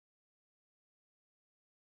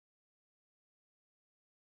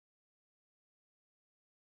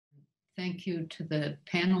thank you to the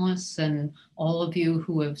panelists and all of you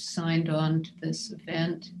who have signed on to this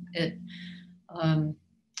event.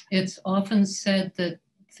 It's often said that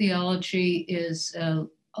theology is a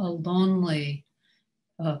lonely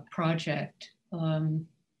project,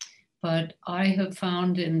 but I have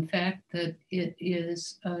found, in fact, that it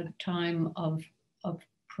is a time of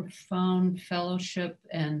profound fellowship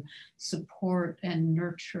and support and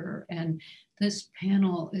nurture. And this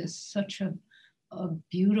panel is such a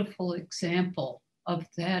beautiful example of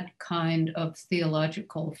that kind of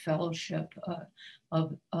theological fellowship,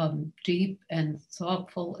 of deep and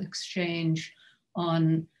thoughtful exchange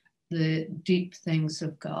on the deep things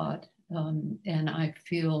of God. And I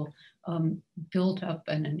feel built up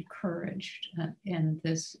and encouraged. And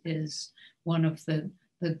this is one of the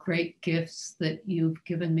great gifts that you've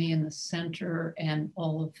given me in the center, and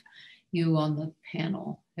all of you on the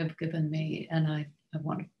panel have given me. And I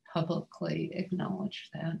want to publicly acknowledge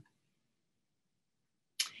that.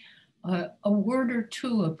 A word or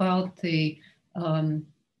two about the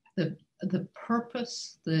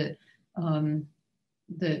purpose, the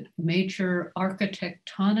major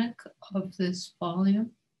architectonic of this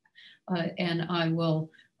volume, and I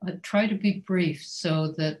will try to be brief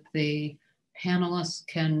so that the panelists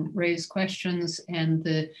can raise questions and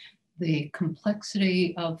the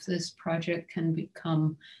complexity of this project can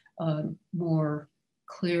become more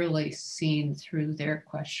clearly seen through their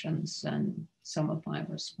questions and some of my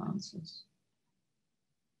responses.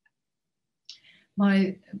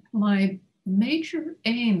 My major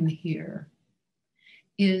aim here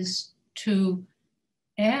is to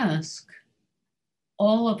ask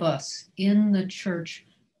all of us in the church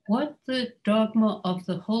what the dogma of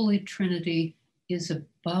the Holy Trinity is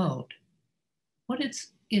about, what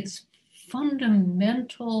its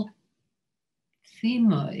fundamental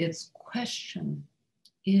theme, its question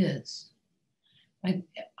is. I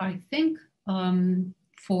think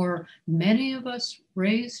for many of us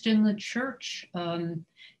raised in the church and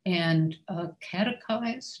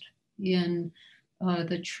catechized in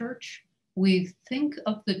the church, we think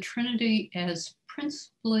of the Trinity as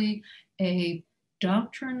principally a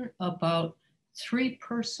doctrine about three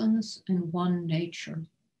persons and one nature.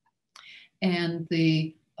 And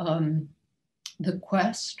the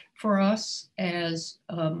quest for us as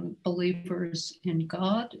believers in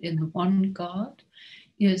God, in the one God,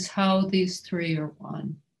 is how these three are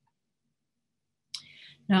one.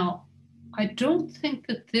 Now, I don't think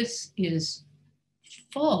that this is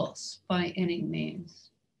false by any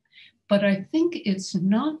means, but I think it's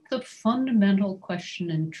not the fundamental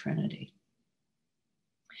question in Trinity.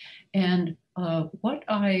 And what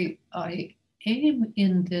I aim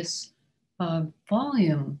in this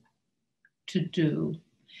volume to do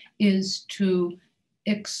is to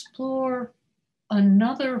explore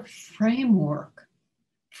another framework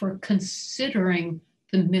for considering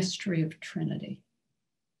the mystery of Trinity.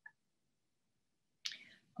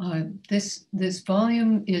 This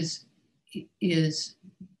volume is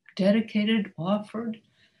dedicated, offered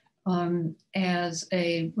as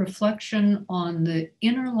a reflection on the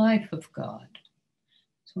inner life of God.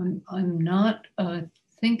 So I'm not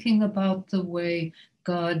thinking about the way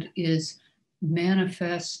God is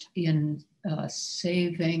manifest in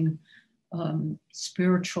saving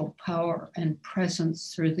spiritual power and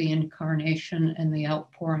presence through the incarnation and the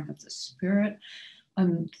outpouring of the Spirit.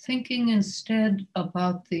 I'm thinking instead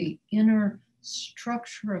about the inner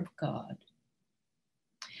structure of God.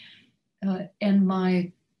 And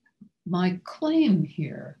my claim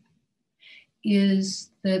here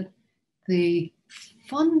is that the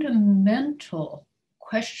fundamental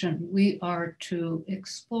question we are to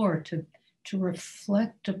explore, to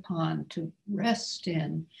reflect upon, to rest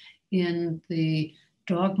in the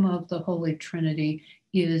dogma of the Holy Trinity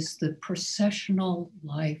is the processional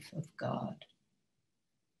life of God.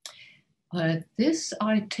 This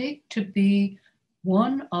I take to be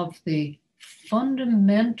one of the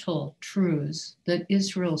fundamental truths that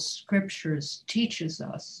Israel's scriptures teaches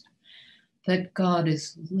us, that God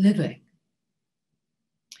is living.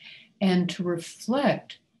 And to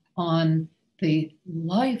reflect on the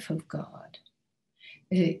life of God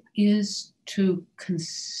is to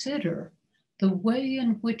consider the way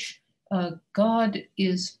in which God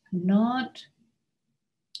is not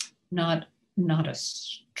a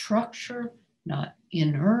structure, not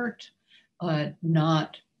inert,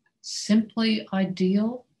 not simply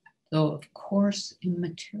ideal, though of course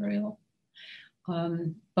immaterial,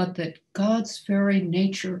 but that God's very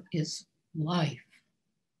nature is life.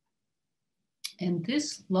 And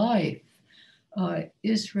this life,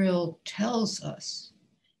 Israel tells us,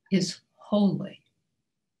 is holy.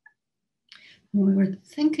 When we were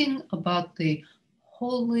thinking about the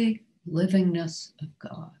holy livingness of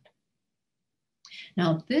God.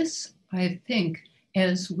 Now, this, I think,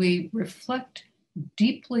 as we reflect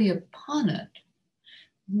deeply upon it,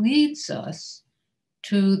 leads us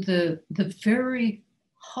to the very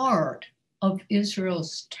heart of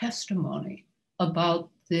Israel's testimony about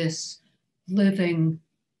this living,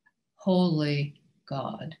 holy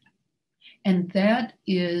God. And that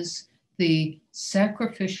is the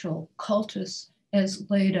sacrificial cultus as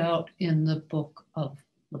laid out in the book of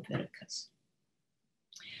Leviticus.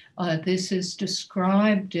 This is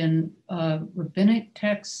described in rabbinic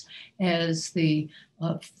texts as the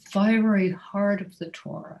fiery heart of the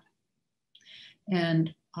Torah.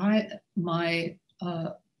 And my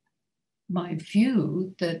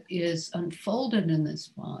view that is unfolded in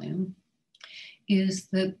this volume is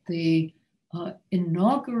that the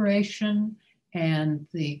inauguration and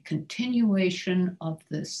the continuation of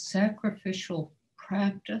this sacrificial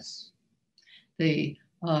practice, the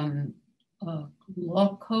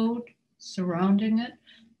law code surrounding it,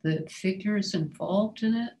 the figures involved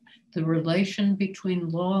in it, the relation between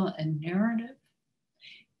law and narrative,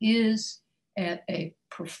 is at a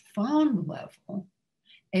profound level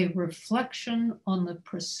a reflection on the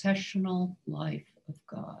processional life of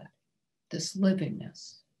God, this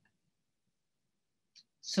livingness.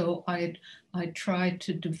 So I try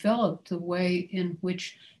to develop the way in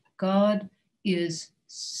which God is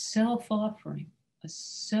self-offering, a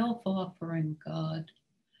self-offering God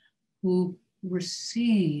who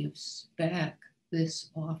receives back this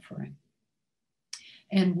offering.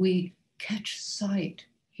 And we catch sight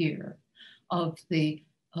here of the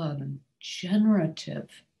generative,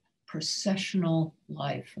 processional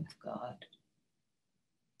life of God.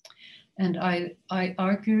 And I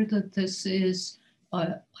argue that this is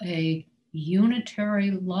a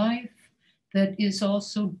unitary life that is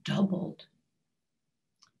also doubled.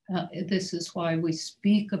 This is why we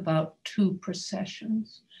speak about two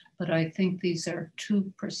processions, but I think these are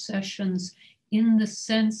two processions in the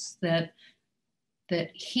sense that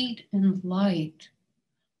heat and light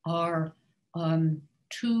are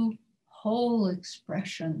two whole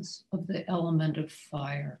expressions of the element of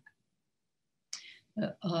fire.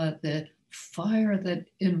 The fire that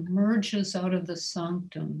emerges out of the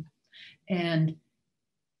sanctum and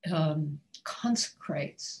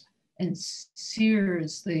consecrates and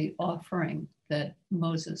sears the offering that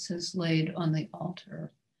Moses has laid on the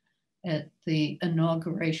altar at the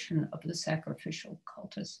inauguration of the sacrificial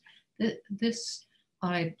cultus. This,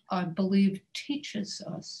 I believe, teaches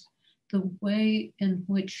us the way in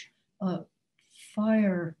which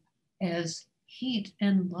fire as heat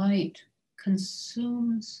and light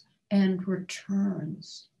consumes and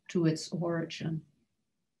returns to its origin.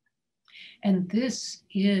 And this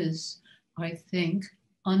is, I think,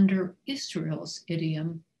 under Israel's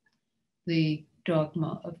idiom, the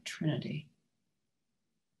dogma of Trinity.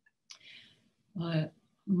 My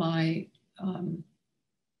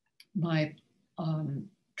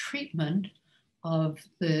treatment of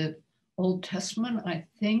the Old Testament, I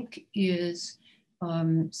think, is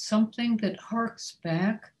something that harks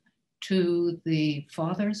back to the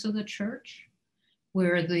fathers of the church,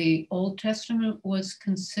 where the Old Testament was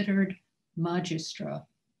considered magistra,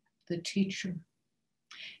 the teacher.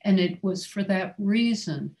 And it was for that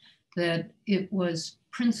reason that it was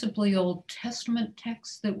principally Old Testament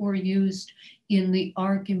texts that were used in the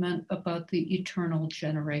argument about the eternal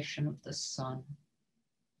generation of the Son.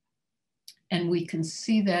 And we can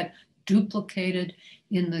see that duplicated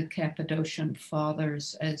in the Cappadocian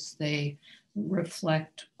Fathers as they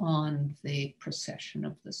reflect on the procession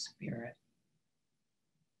of the Spirit.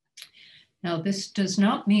 Now, this does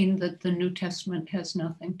not mean that the New Testament has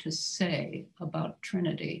nothing to say about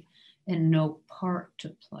Trinity and no part to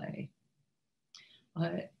play.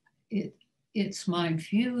 It's my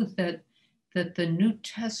view that the New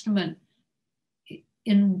Testament,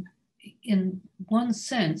 in one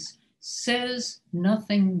sense, says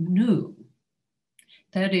nothing new.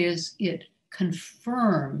 That is, it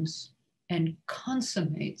confirms and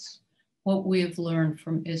consummates what we have learned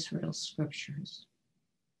from Israel's scriptures.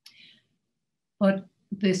 But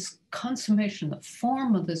this consummation, the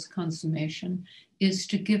form of this consummation, is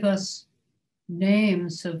to give us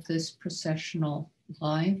names of this processional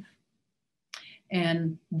life.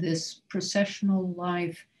 And this processional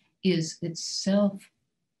life is itself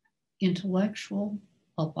intellectual,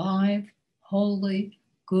 alive, holy,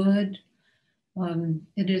 good.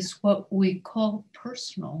 It is what we call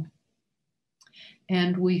personal.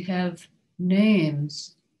 And we have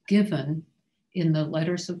names given in the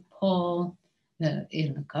letters of Paul,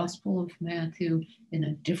 in the Gospel of Matthew, in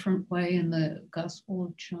a different way in the Gospel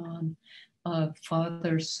of John,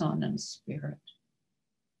 Father, Son, and Spirit.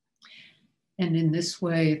 And in this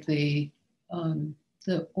way, the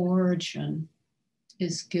origin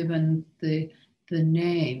is given the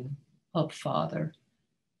name of Father,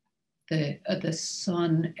 the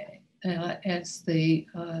Son as the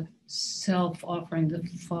self-offering, the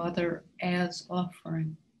Father as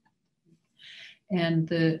offering, and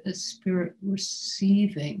the Spirit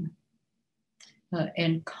receiving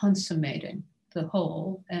and consummating the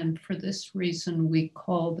whole. And for this reason, we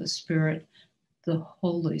call the Spirit the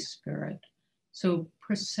Holy Spirit. So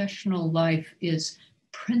processional life is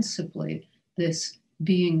principally this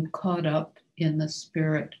being caught up in the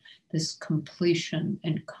Spirit, this completion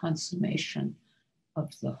and consummation of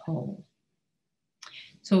the whole.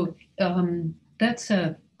 So that's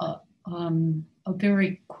a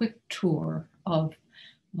very quick tour of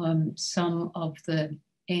some of the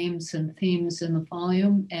aims and themes in the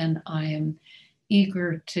volume, and I am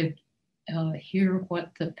eager to hear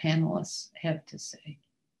what the panelists have to say.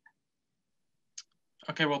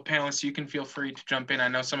 Okay, well, panelists, you can feel free to jump in. I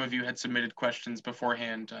know some of you had submitted questions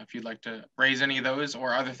beforehand. If you'd like to raise any of those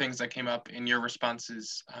or other things that came up in your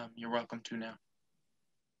responses, you're welcome to now.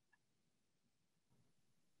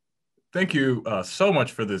 Thank you so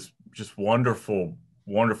much for this just wonderful,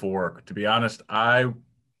 wonderful work. To be honest, I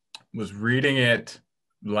was reading it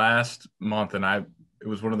last month, and it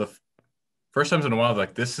was one of the first times in a while I was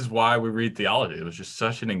like, this is why we read theology. It was just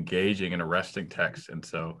such an engaging and arresting text. And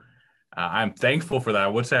so I'm thankful for that. I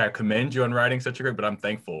would say I commend you on writing such a great, but I'm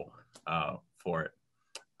thankful for it.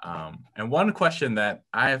 And one question that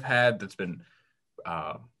I have had that's been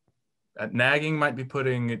nagging might be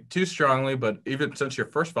putting it too strongly, but even since your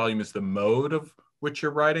first volume is the mode of which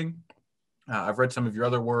you're writing. I've read some of your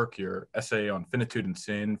other work, your essay on finitude and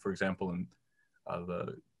sin, for example, in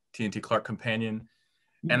the T&T Clark Companion.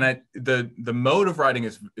 And the mode of writing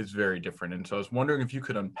is very different. And so I was wondering if you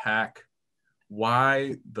could unpack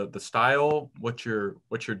why the style, what you're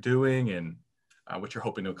doing, and what you're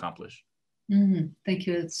hoping to accomplish. Thank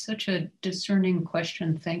you. It's such a discerning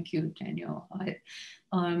question. Thank you, Daniel.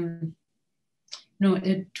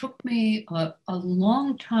 It took me a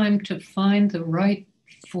long time to find the right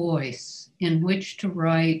voice in which to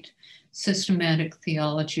write systematic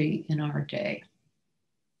theology in our day.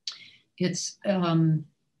 It's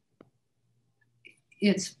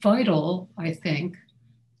vital, I think,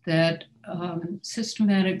 that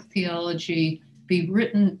systematic theology be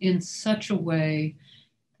written in such a way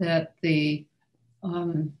that the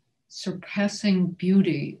surpassing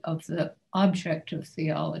beauty of the object of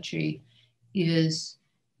theology is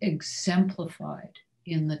exemplified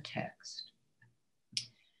in the text.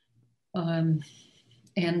 And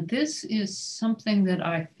this is something that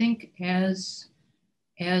I think as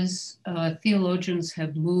theologians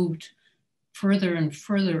have moved further and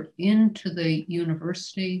further into the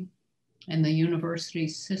university and the university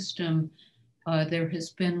system, there has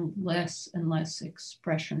been less and less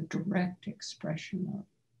expression, direct expression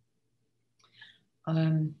of.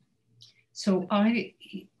 So I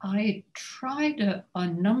tried a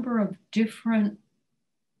number of different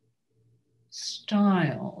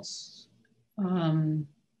styles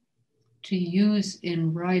to use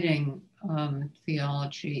in writing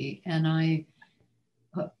theology. And I,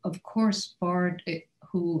 of course, Bard,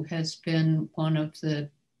 who has been one of the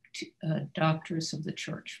doctors of the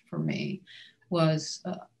church for me, was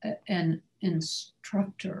an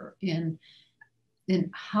instructor in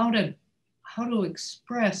how to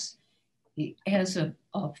express as a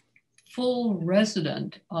full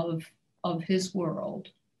resident of his world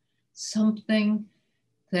something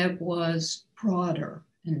that was broader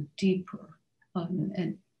and deeper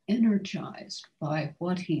and energized by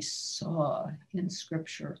what he saw in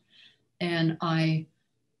Scripture. And I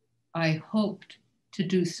hoped to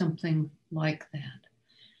do something like that.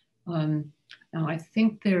 Now, I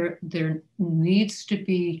think there needs to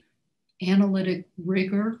be analytic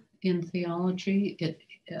rigor in theology.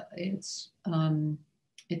 It's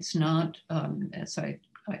not, as I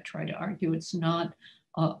try to argue, it's not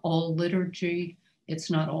all liturgy.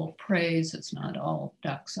 It's not all praise. It's not all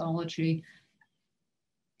doxology.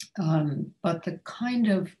 But the kind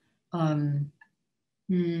of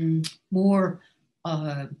more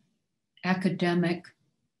academic,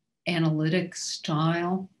 analytic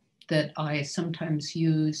style that I sometimes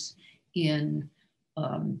use in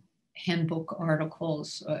handbook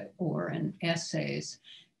articles or in essays,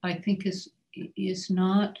 I think is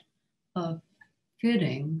not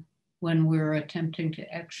fitting when we're attempting to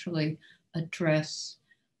actually address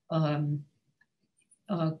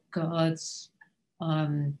God's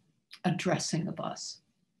addressing of us,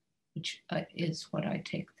 which is what I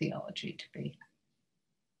take theology to be.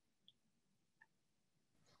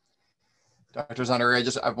 Dr.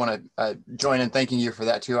 Sonderegger, I want to join in thanking you for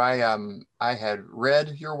that too. I had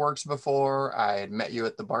read your works before. I had met you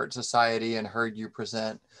at the Bart Society and heard you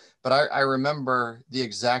present, but I remember the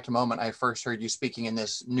exact moment I first heard you speaking in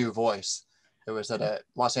this new voice. It was at a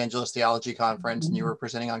Los Angeles Theology Conference, and you were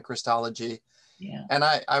presenting on Christology. Yeah. And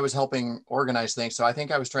I was helping organize things. So I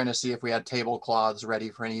think I was trying to see if we had tablecloths ready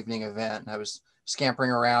for an evening event. And I was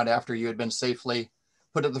scampering around after you had been safely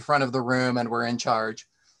put at the front of the room and were in charge.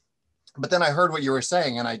 But then I heard what you were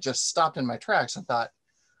saying, and I just stopped in my tracks and thought,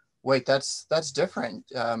 wait, that's different.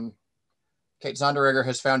 Kate Sonderegger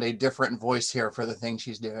has found a different voice here for the thing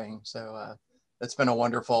she's doing. So it's been a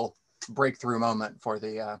wonderful breakthrough moment for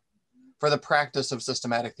the practice of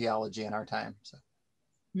systematic theology in our time. So.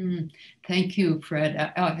 Thank you, Fred.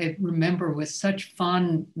 I remember with such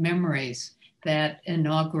fond memories that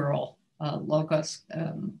inaugural Logos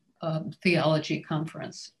Theology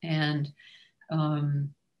Conference, and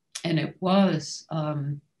it was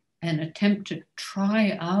an attempt to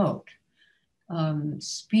try out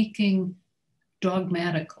speaking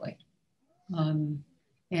dogmatically, and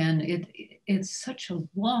it's such a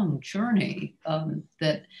long journey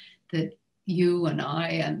that you and I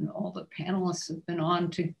and all the panelists have been on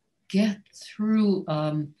to get through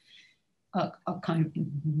a kind of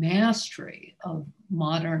mastery of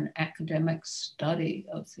modern academic study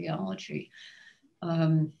of theology,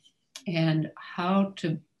 and how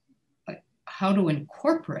to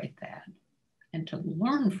incorporate that and to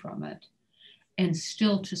learn from it and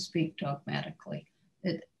still to speak dogmatically.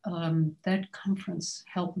 That conference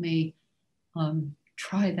helped me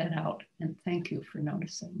try that out, and thank you for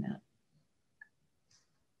noticing that.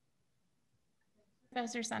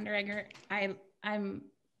 Professor Sonderegger, I'm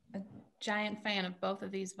a giant fan of both of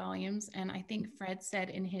these volumes, and I think Fred said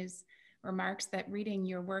in his remarks that reading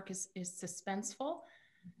your work is suspenseful,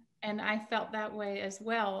 and I felt that way as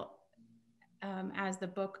well as the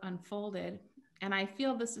book unfolded. And I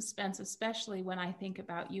feel the suspense, especially when I think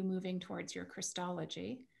about you moving towards your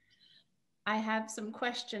Christology. I have some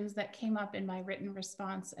questions that came up in my written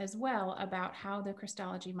response as well about how the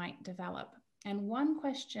Christology might develop. And one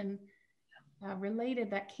question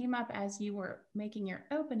related that came up as you were making your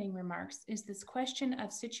opening remarks is this question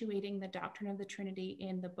of situating the doctrine of the Trinity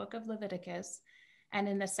in the book of Leviticus and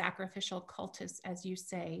in the sacrificial cultus, as you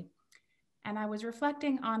say. And I was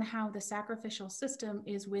reflecting on how the sacrificial system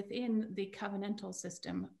is within the covenantal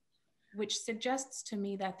system, which suggests to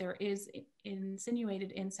me that there is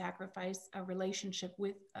insinuated in sacrifice a relationship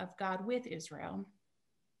of God with Israel.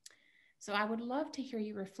 So I would love to hear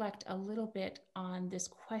you reflect a little bit on this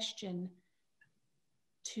question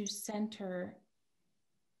to center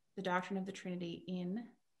the doctrine of the Trinity in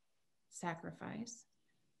sacrifice,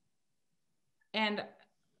 and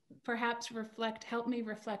perhaps help me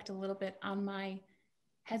reflect a little bit on my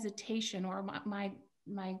hesitation or my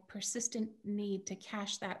persistent need to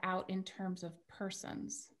cash that out in terms of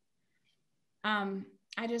persons.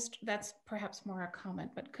 That's perhaps more a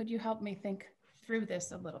comment, but could you help me think through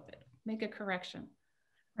this a little bit, make a correction?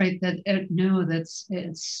 Right,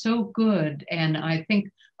 it's so good. And I think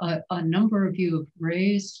a number of you have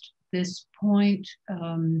raised this point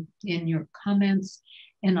in your comments.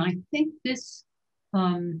 And I think this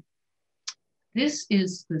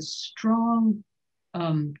is the strong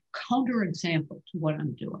counterexample to what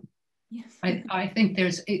I'm doing. Yes. I think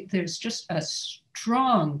there's just a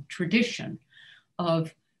strong tradition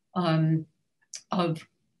of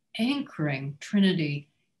anchoring Trinity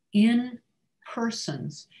in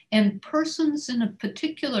persons, and persons in a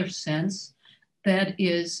particular sense that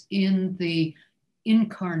is in the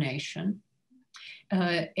incarnation,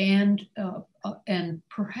 and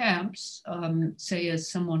perhaps say, as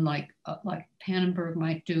someone like Pannenberg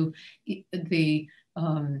might do, the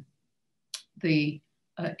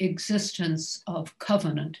existence of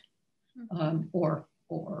covenant, or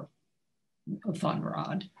von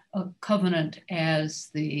Rad, a covenant as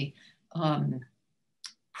the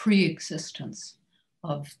pre-existence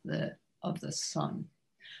of the Son.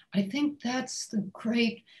 I think that's the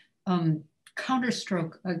great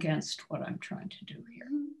counterstroke against what I'm trying to do here.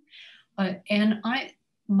 And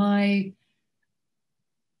my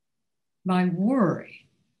worry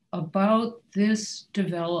about this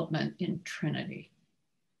development in Trinity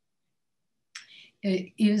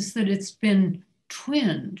is that it's been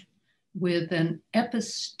twinned with an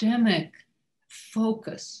epistemic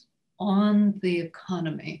focus on the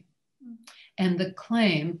economy, and the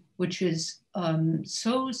claim, which is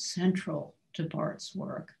so central to Bart's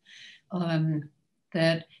work,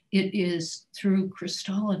 that it is through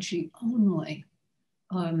Christology only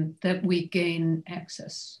that we gain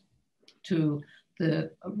access to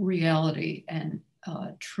the reality and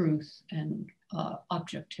truth and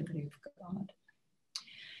objectivity of God.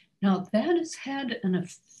 Now, that has had an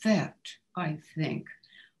effect, I think,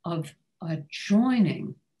 of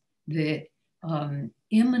joining the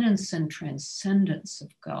immanence and transcendence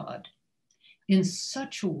of God in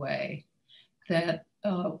such a way that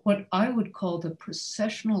what I would call the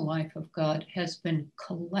processional life of God has been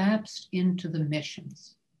collapsed into the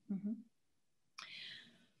missions. Mm-hmm.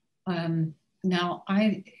 Now,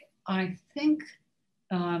 I think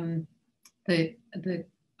the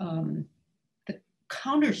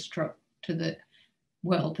counterstroke to the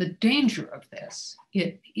danger of this,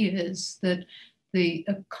 it is that the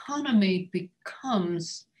economy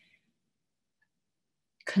becomes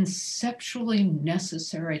conceptually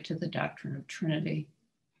necessary to the doctrine of Trinity.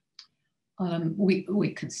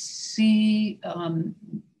 We can see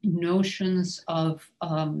notions of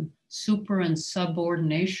super and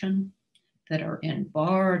subordination that are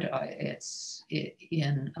embarred. It's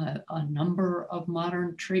in a number of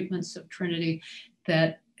modern treatments of Trinity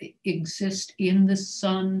that exist in the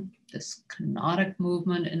Son. This kenotic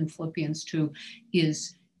movement in Philippians 2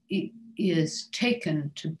 is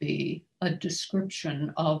taken to be a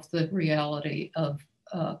description of the reality of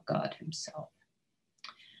God himself.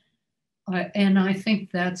 And I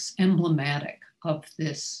think that's emblematic of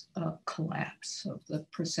this collapse of the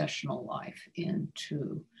processional life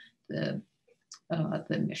into the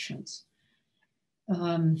missions.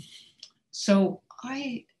 So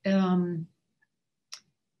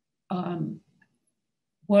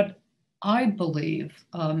what I believe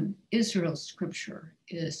Israel's scripture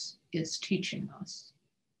is teaching us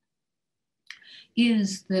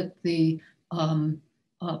is that the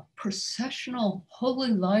processional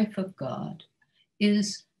holy life of God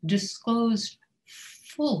is disclosed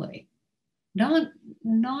fully,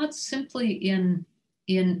 not simply in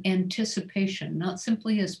anticipation, not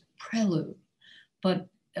simply as prelude, but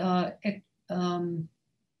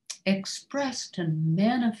expressed and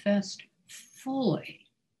manifest fully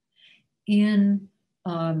in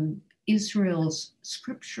Israel's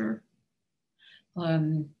scripture,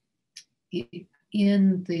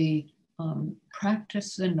 in the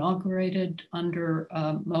practice inaugurated under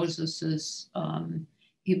Moses's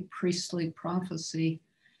priestly prophecy,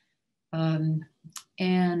 and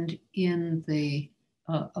in the,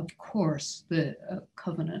 of course, the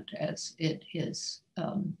covenant as it is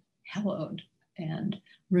hallowed and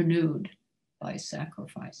renewed by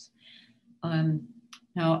sacrifice.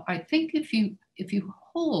 Now, I think if you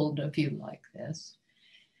hold a view like this,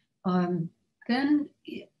 then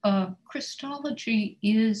Christology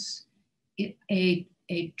is a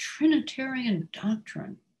Trinitarian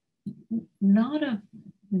doctrine, not a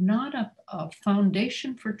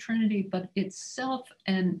foundation for Trinity, but itself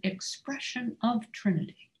an expression of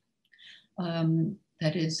Trinity,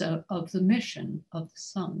 that is of the mission of the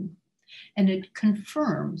Son. And it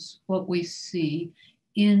confirms what we see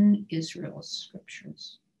in Israel's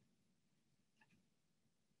scriptures.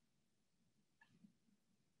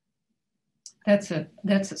 That's a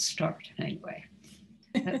start anyway.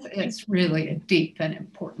 It's really a deep and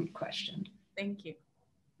important question. Thank you.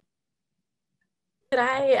 Could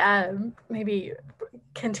I maybe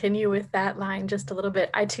continue with that line just a little bit?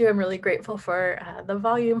 I too am really grateful for the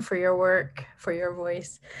volume, for your work, for your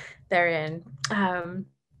voice therein. I'm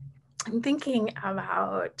thinking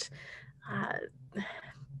about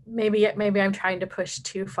maybe I'm trying to push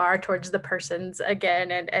too far towards the persons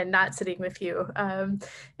again and not sitting with you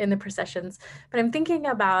in the processions, but I'm thinking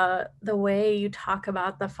about the way you talk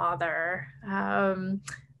about the Father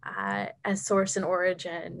as source and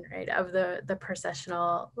origin, right, of the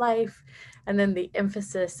processional life, and then the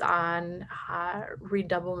emphasis on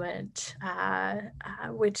redoublement,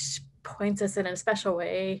 which points us in a special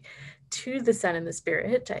way to the Son and the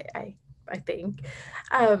Spirit, I think.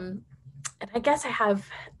 And I guess I have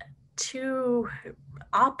two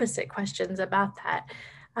opposite questions about that.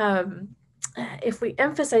 If we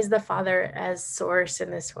emphasize the Father as source in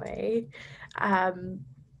this way,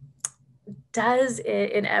 does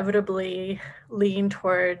it inevitably lean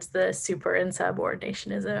towards the super and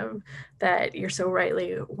subordinationism that you're so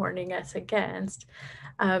rightly warning us against?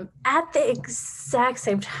 At the exact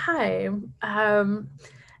same time,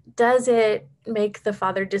 does it make the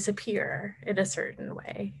Father disappear in a certain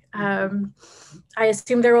way? I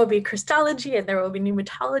assume there will be Christology and there will be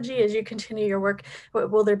Pneumatology as you continue your work.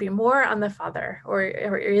 Will there be more on the Father, or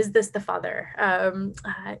is this the Father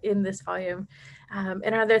in this volume?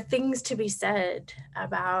 And are there things to be said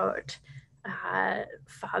about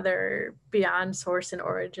Father beyond source and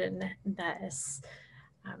origin-ness?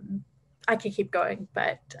 I could keep going,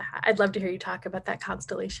 but I'd love to hear you talk about that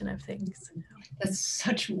constellation of things. That's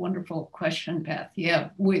such a wonderful question, Beth. Yeah,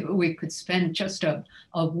 we could spend just a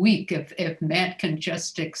week if Matt can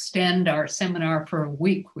just extend our seminar for a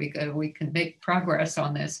week. We can make progress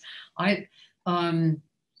on this.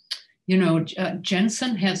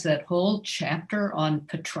 Jensen has that whole chapter on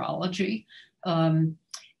patrology, and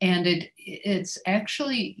it's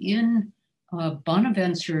actually in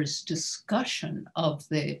Bonaventure's discussion of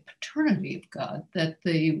the paternity of God that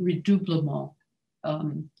the redoublement,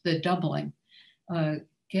 the doubling,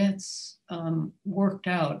 gets worked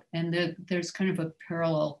out. And there's kind of a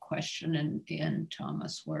parallel question in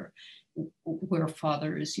Thomas where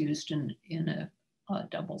Father is used in a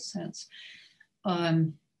double sense.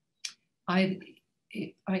 I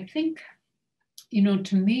think,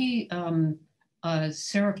 to me,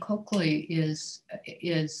 Sarah Coakley is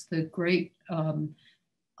the great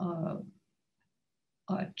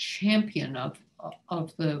champion of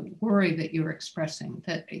the worry that you're expressing,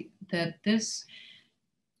 that this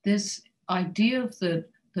idea of the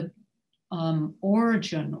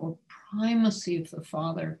origin or primacy of the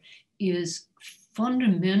Father is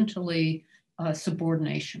fundamentally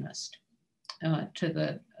subordinationist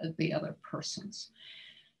to the other persons.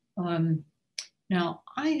 Now,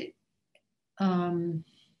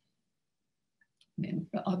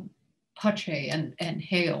 Pache and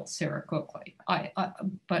hail Sarah Coakley.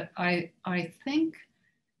 But I think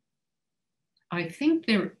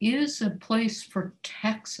there is a place for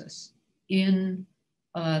taxis in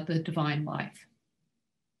the divine life.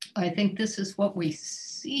 I think this is what we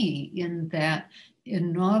see in that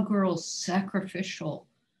inaugural sacrificial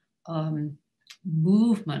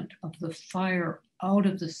movement of the fire out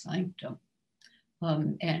of the sanctum,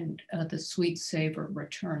 and the sweet savor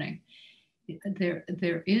returning.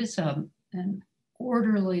 There is an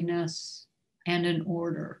orderliness and an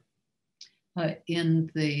order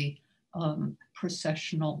in the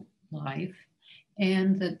processional life,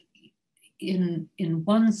 and that in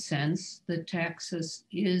one sense, the taxis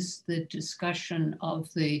is the discussion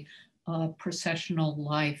of the processional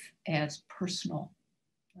life as personal,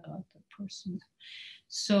 the person.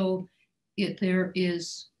 So there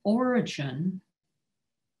is origin,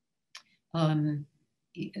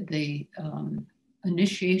 the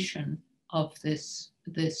initiation of this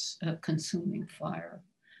consuming fire.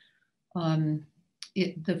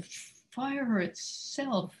 The fire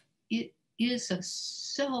itself, it is a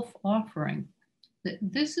self-offering.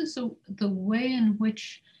 This is the way in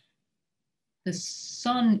which the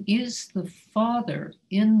Son is the Father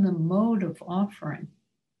in the mode of offering.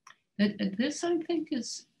 This, I think,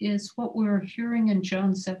 is what we're hearing in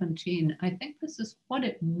John 17. I think this is what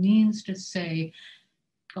it means to say,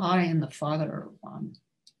 I and the Father are one.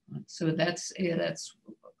 So that's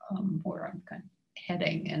where I'm kind of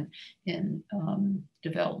heading in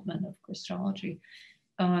development of Christology.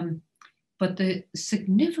 But the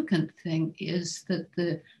significant thing is that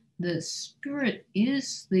the Spirit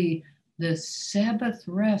is the Sabbath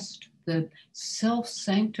rest, the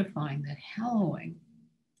self-sanctifying, the hallowing.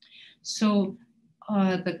 So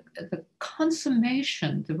the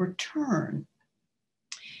consummation, the return,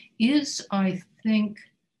 is, I think,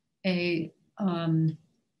 a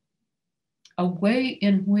way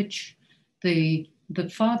in which the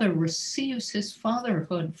Father receives his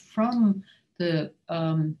fatherhood from the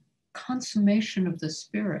consummation of the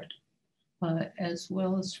Spirit, as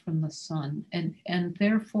well as from the Son, and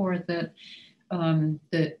therefore that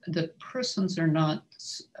the persons are not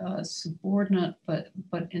subordinate, but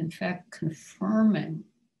in fact confirming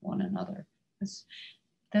one another.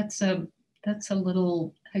 That's a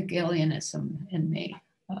little Hegelianism in me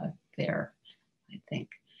there, I think.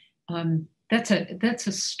 That's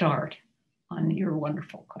a start on your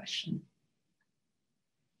wonderful question.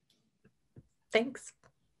 Thanks.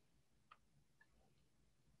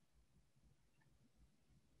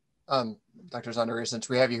 Dr. Sonderegger, since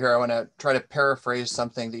we have you here, I want to try to paraphrase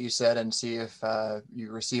something that you said and see if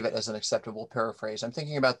you receive it as an acceptable paraphrase. I'm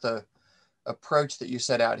thinking about the approach that you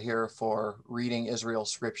set out here for reading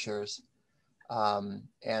Israel's scriptures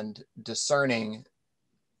and discerning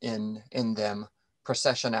in them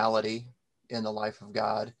processionality in the life of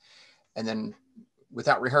God. And then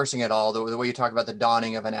without rehearsing it all, the way you talk about the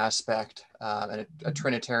dawning of an aspect and a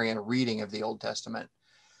Trinitarian reading of the Old Testament.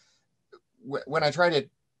 When I try to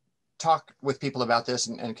talk with people about this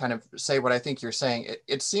and kind of say what I think you're saying,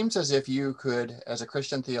 it seems as if you could, as a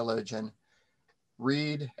Christian theologian,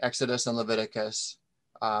 read Exodus and Leviticus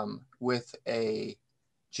with a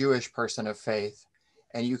Jewish person of faith,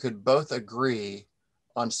 and you could both agree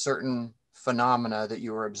on certain phenomena that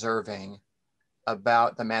you were observing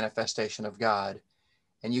about the manifestation of God.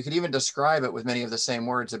 And you could even describe it with many of the same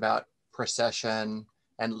words about procession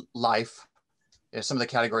and life, some of the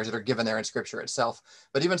categories that are given there in Scripture itself.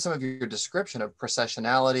 But even some of your description of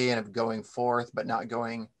processionality and of going forth, but not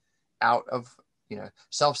going out of,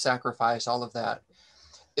 self-sacrifice, all of that.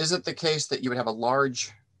 Is it the case that you would have a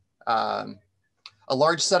large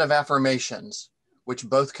set of affirmations, which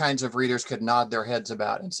both kinds of readers could nod their heads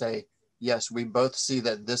about and say, yes, we both see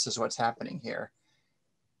that this is what's happening here.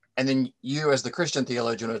 And then you as the Christian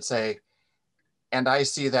theologian would say, and I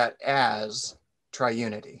see that as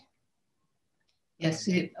triunity. Yes,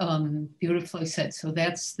 beautifully said. So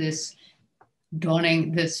that's this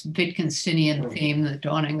dawning, this Wittgensteinian theme, the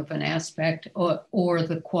dawning of an aspect, or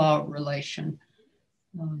the qua relation.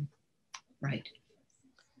 Right.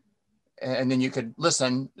 And then you could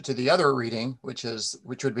listen to the other reading, which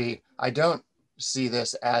would be, I don't see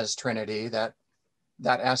this as Trinity. That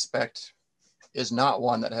aspect is not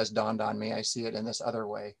one that has dawned on me. I see it in this other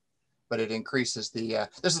way, but it increases this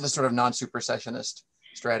is the sort of non-supersessionist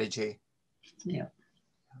strategy. Yeah.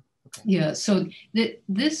 Okay. Yeah. So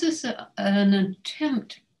this is an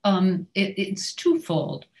attempt. It's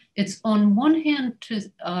twofold. It's on one hand to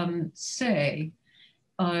say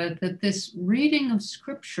that this reading of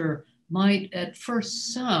Scripture might at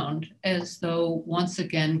first sound as though, once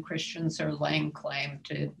again, Christians are laying claim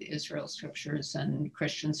to Israel's Scriptures and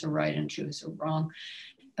Christians are right and Jews are wrong.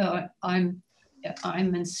 I'm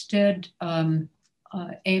instead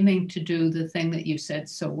aiming to do the thing that you said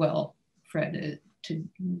so well, Fred, to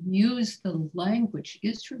use the language,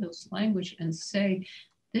 Israel's language, and say,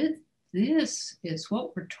 this is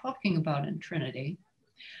what we're talking about in Trinity.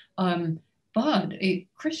 But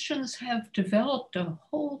Christians have developed a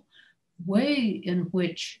whole way in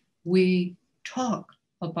which we talk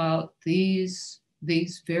about these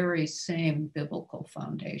very same biblical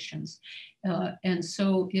foundations. And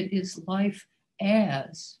so it is life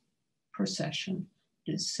as procession.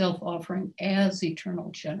 It is self-offering as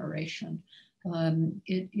eternal generation.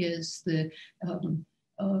 It is the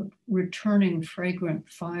returning fragrant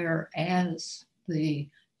fire as the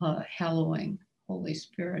hallowing Holy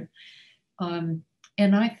Spirit.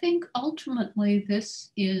 And I think ultimately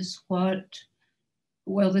this is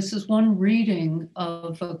this is one reading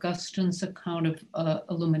of Augustine's account of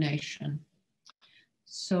illumination.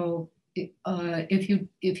 So if you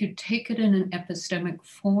take it in an epistemic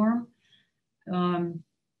form,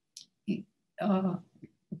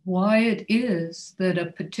 why it is that a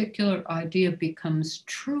particular idea becomes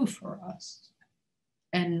true for us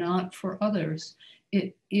and not for others,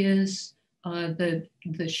 it is the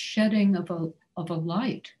shedding of a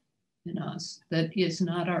light in us that is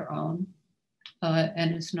not our own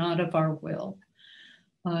and is not of our will,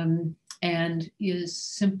 and is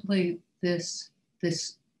simply this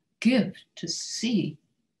gift to see.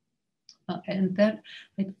 And that,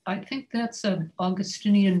 I think that's an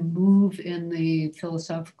Augustinian move in the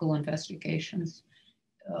philosophical investigations,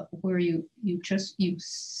 where you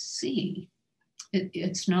see.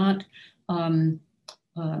 It's not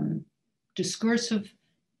discursive,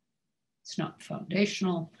 it's not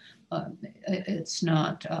foundational, it's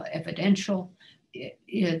not evidential,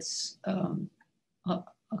 it's a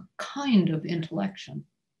kind of intellection.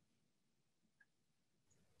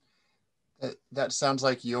 That sounds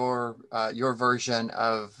like your version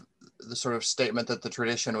of the sort of statement that the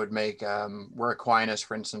tradition would make, where Aquinas,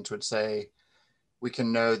 for instance, would say, we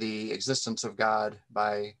can know the existence of God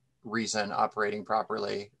by reason operating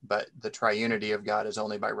properly, but the triunity of God is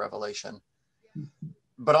only by revelation.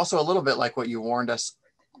 But also a little bit like what you warned us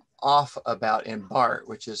off about in Barth,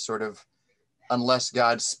 which is sort of, unless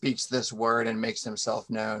God speaks this word and makes himself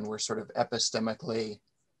known, we're sort of epistemically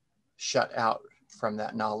shut out from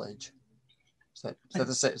that knowledge.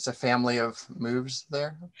 It's a family of moves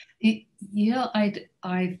there? Yeah,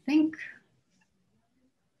 I think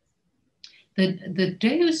the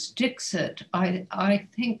Deus Dixit, I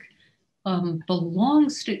think,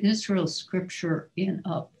 belongs to Israel's Scripture in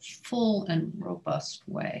a full and robust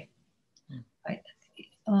way. I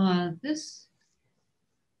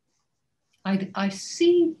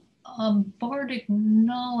see Barth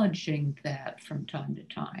acknowledging that from time to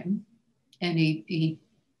time, and he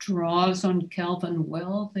draws on Calvin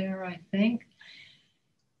well there, I think.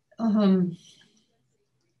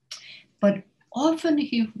 But often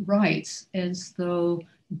he writes as though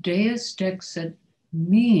Deus Dixit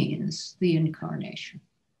means the incarnation.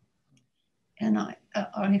 And I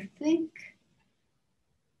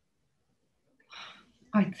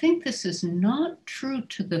think this is not true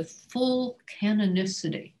to the full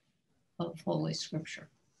canonicity of Holy Scripture.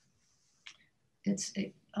 It's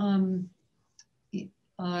the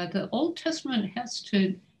Old Testament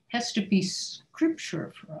has to be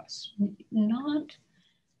scripture for us, not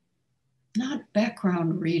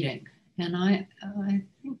background reading. And I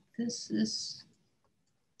think this is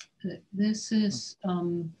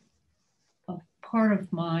a part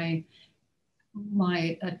of my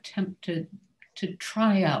attempt to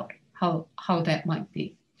try out how that might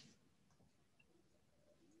be.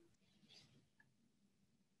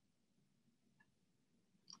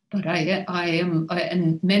 But I am,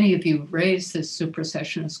 and many of you raised this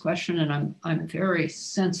supersessionist question, and I'm very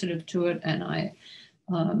sensitive to it, and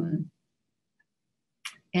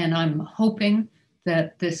I'm hoping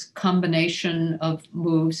that this combination of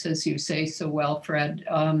moves, as you say so well, Fred,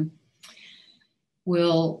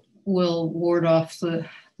 will ward off the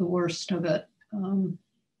worst of it.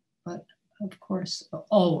 But of course,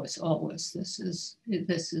 always, this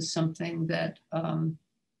is something that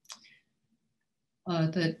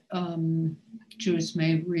Jews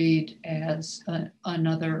may read as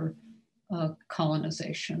another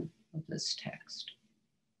colonization of this text.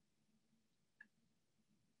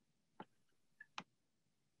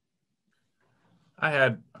 I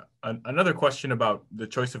had another question about the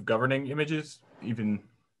choice of governing images. Even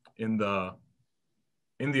in the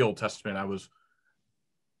Old Testament, I was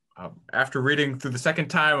after reading through the second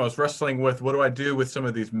time, I was wrestling with what do I do with some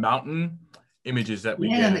of these mountain images that we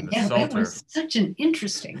get in the Psalter. That was such an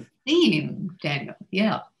interesting theme, Daniel.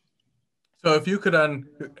 Yeah. So if you could, and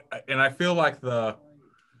I feel like the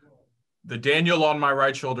Daniel on my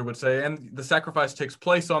right shoulder would say, and the sacrifice takes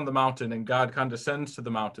place on the mountain and God condescends to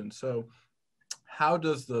the mountain. So how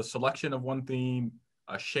does the selection of one theme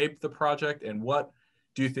shape the project, and what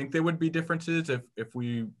do you think there would be differences if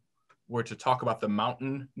we were to talk about the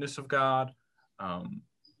mountainness of God?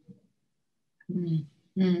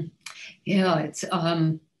 Yeah, it's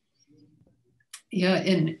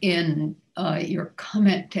in your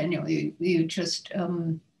comment, Daniel, you just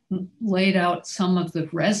laid out some of the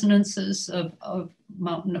resonances of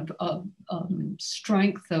mountain of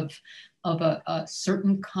strength of a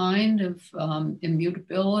certain kind of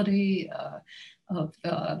immutability, of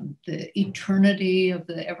the eternity of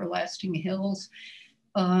the everlasting hills.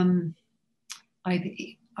 I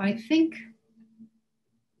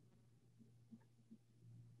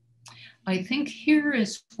think here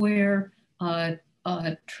is where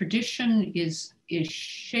tradition is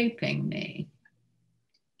shaping me,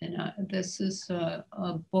 and this is a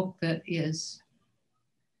book that is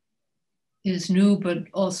new but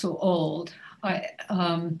also old. I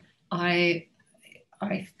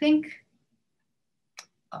think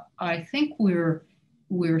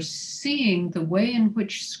we're seeing the way in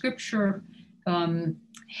which Scripture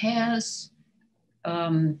has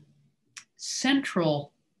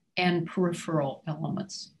central and peripheral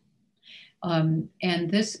elements, and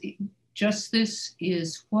this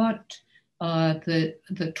is what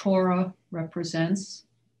the Torah represents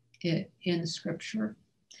in Scripture.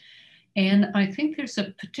 And I think there's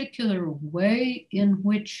a particular way in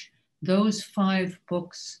which those 5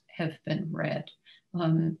 books have been read,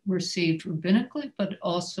 received rabbinically, but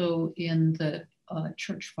also in the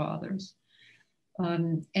church fathers.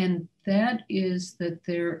 And that is that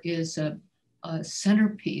there is a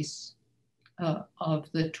centerpiece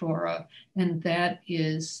of the Torah, and that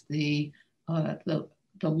is the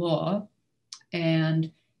law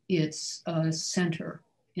and its center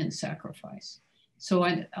in sacrifice. So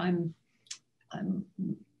I'm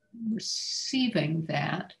receiving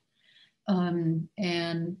that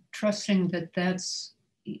and trusting that that's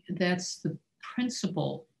the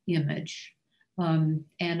principal image, and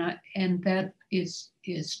that is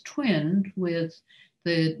twinned with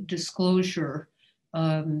the disclosure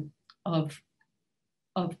of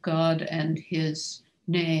God and His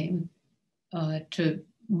name to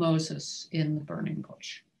Moses in the burning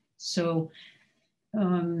bush. So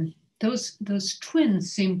those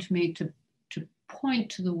twins seem to me to point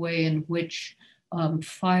to the way in which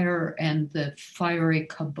fire and the fiery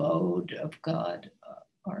kabod of God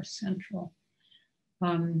are central.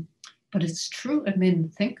 But it's true. I mean,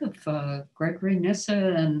 think of Gregory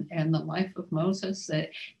Nyssa and the life of Moses.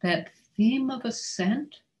 That theme of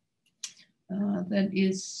ascent that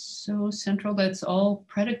is so central. That's all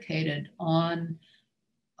predicated on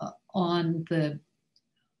the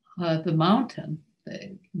mountain,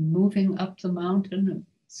 the moving up the mountain.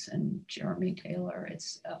 And Jeremy Taylor.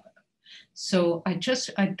 It's so I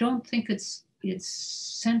don't think it's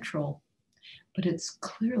central, but it's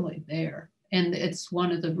clearly there, and it's one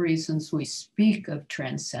of the reasons we speak of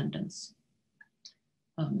transcendence,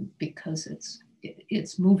 because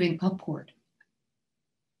it's moving upward.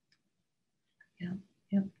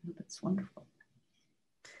 Yeah, that's wonderful.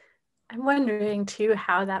 I'm wondering too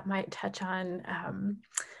how that might touch on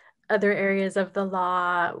other areas of the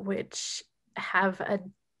law which have a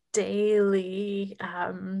daily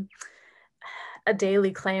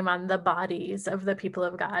claim on the bodies of the people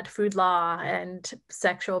of God, food law and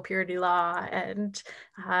sexual purity law and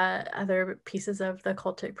other pieces of the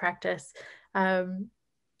cultic practice. How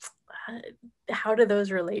do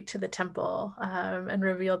those relate to the temple and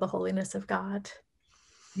reveal the holiness of God?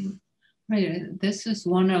 Right. This is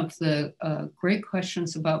one of the great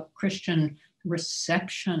questions about Christian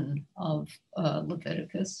reception of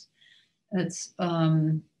Leviticus. It's,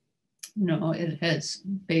 it has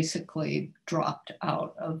basically dropped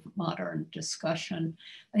out of modern discussion,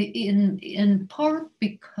 in part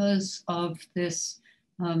because of this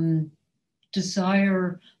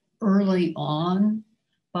desire early on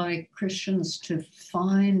by Christians to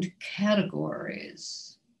find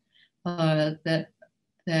categories that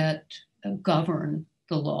govern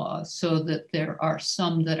the law, so that there are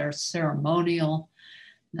some that are ceremonial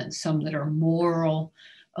and some that are moral,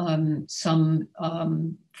 some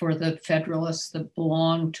for the Federalists that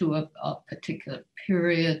belong to a particular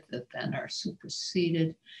period that then are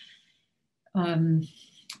superseded. And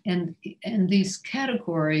these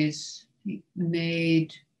categories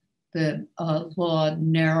made the law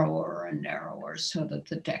narrower and narrower, so that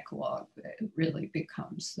the Decalogue really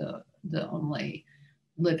becomes the only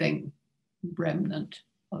living remnant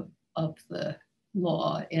of the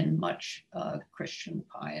law in much Christian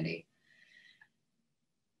piety.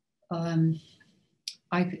 I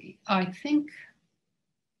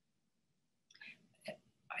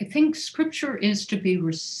think Scripture is to be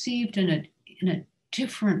received in a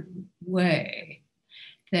different way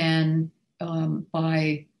than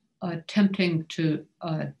by attempting to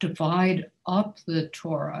divide up the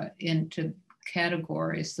Torah into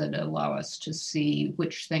categories that allow us to see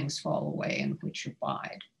which things fall away and which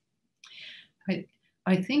abide.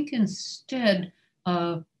 I think instead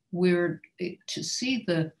we're to see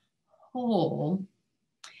the whole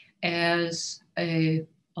as a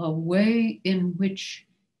way in which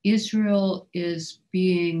Israel is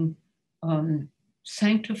being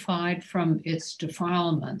sanctified from its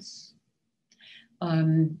defilements,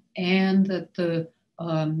 and that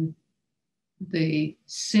the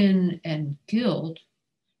sin and guilt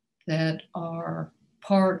that are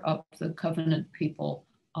part of the covenant people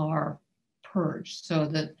are purged, so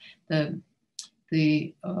that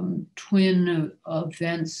the twin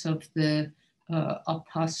events of the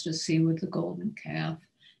apostasy with the golden calf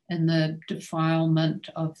and the defilement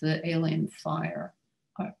of the alien fire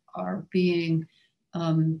are being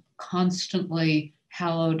constantly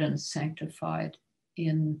hallowed and sanctified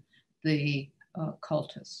in the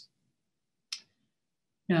cultus.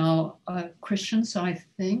 Now, Christians, I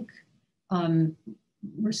think,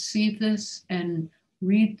 receive this and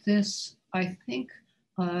read this, I think,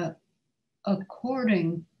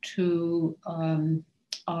 according to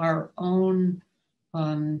our own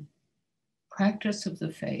practice of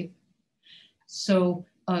the faith. So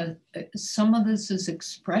some of this is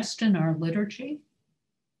expressed in our liturgy,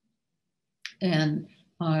 and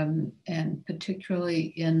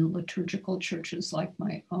particularly in liturgical churches like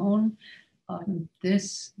my own,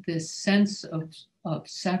 this sense of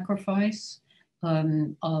sacrifice,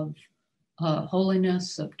 of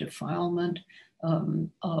holiness, of defilement,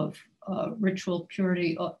 of ritual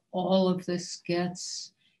purity, all of this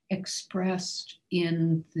gets expressed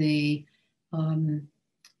in the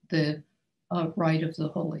rite of the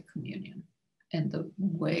Holy Communion and the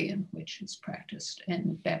way in which it's practiced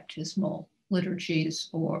in baptismal liturgies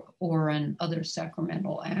or in other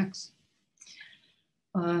sacramental acts.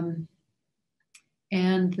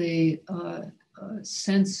 And the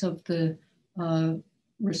sense of the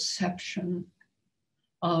reception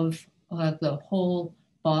of the whole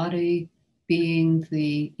body being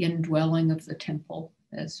the indwelling of the temple,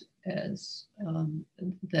 as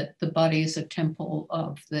that the body is a temple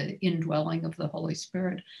of the indwelling of the Holy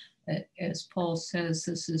Spirit. As Paul says,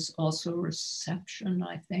 this is also reception,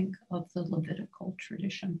 I think, of the Levitical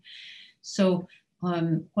tradition. So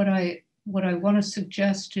what I want to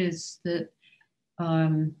suggest is that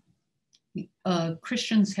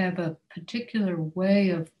Christians have a particular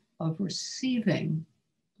way of receiving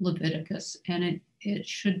Leviticus, and it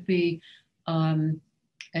should be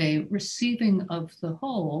a receiving of the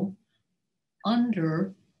whole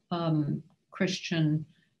under Christian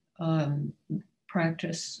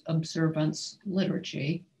practice, observance,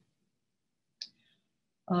 liturgy.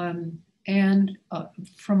 And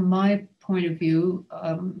from my point of view,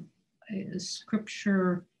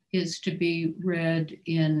 Scripture is to be read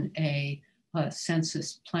in a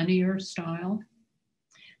sensus plenior style,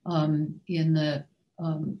 in the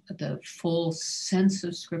full sense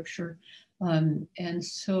of Scripture, And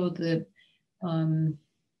so the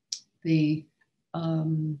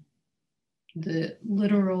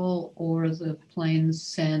literal or the plain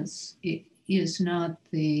sense is not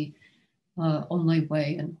the only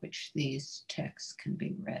way in which these texts can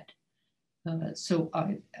be read. So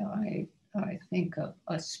I think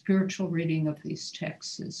a spiritual reading of these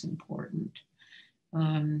texts is important.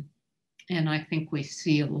 And I think we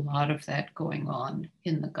see a lot of that going on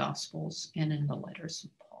in the Gospels and in the letters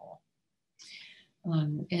of Paul.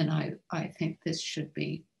 And I think this should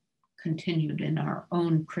be continued in our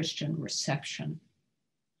own Christian reception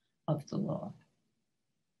of the law.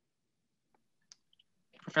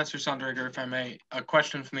 Professor Sonderegger, if I may, a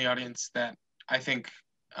question from the audience that I think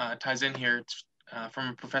ties in here. It's from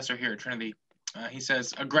a professor here at Trinity. He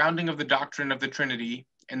says, a grounding of the doctrine of the Trinity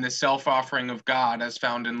in the self-offering of God as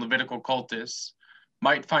found in Levitical cultus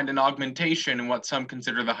might find an augmentation in what some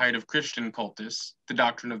consider the height of Christian cultus, the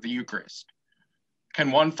doctrine of the Eucharist. Can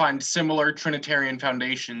one find similar Trinitarian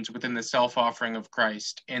foundations within the self-offering of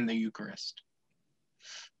Christ in the Eucharist?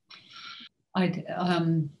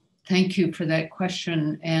 Thank you for that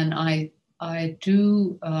question. And I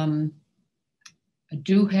do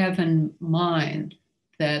have in mind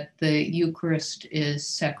that the Eucharist is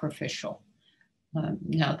sacrificial.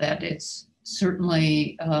 Now that it's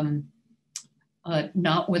certainly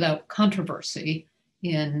not without controversy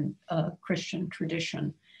in Christian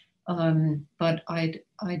tradition. But I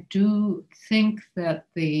do think that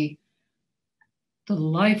the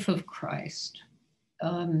life of Christ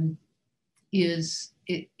is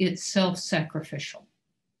itself sacrificial.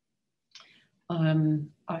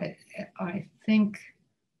 I think,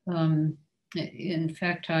 in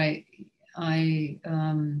fact, I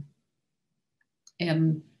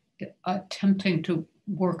am attempting to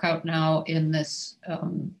work out now in this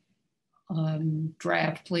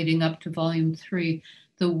draft leading up to volume 3,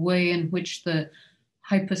 the way in which the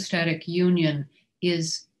hypostatic union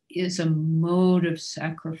is a mode of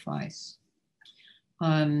sacrifice.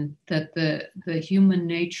 That the human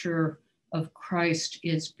nature of Christ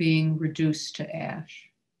is being reduced to ash,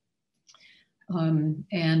 and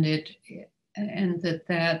that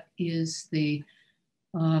is the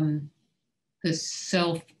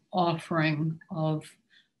self-offering of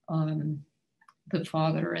the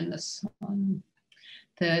Father and the Son.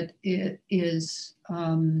 That it is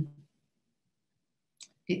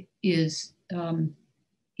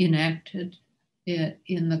enacted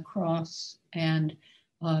in the cross, and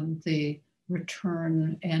the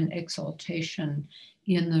return and exaltation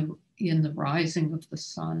in the rising of the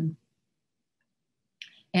sun.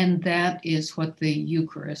 And that is what the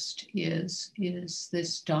Eucharist is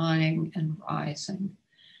this dying and rising,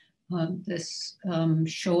 this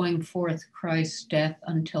showing forth Christ's death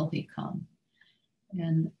until he come.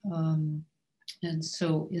 And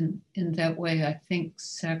so in that way, I think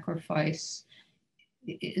sacrifice,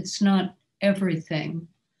 it's not everything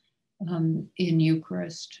in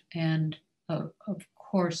Eucharist. And of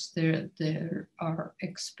course, there are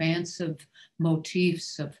expansive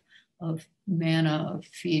motifs of manna, of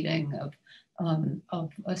feeding,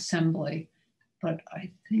 of assembly. But I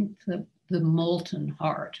think the molten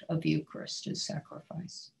heart of Eucharist is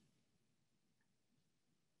sacrifice.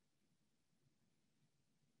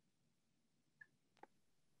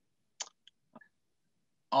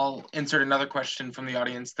 I'll insert another question from the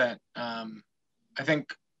audience that I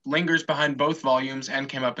think lingers behind both volumes and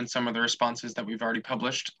came up in some of the responses that we've already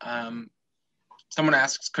published. Someone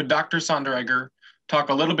asks, could Dr. Sonderegger talk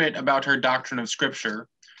a little bit about her doctrine of Scripture,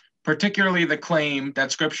 particularly the claim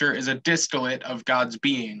that Scripture is a distillate of God's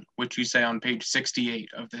being, which you say on page 68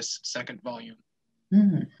 of this second volume?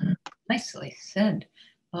 Nicely said,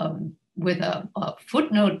 with a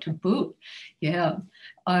footnote to boot. Yeah.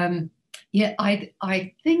 I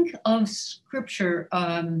think of Scripture,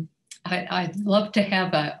 I'd love to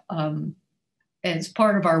have as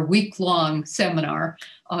part of our week-long seminar,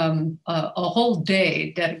 a whole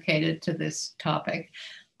day dedicated to this topic.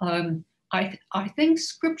 I think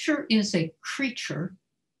Scripture is a creature,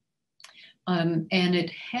 and it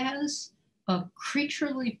has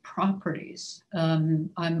creaturely properties. I'm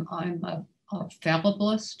a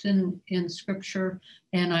fallibilist in Scripture,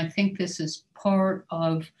 and I think this is part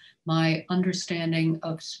of my understanding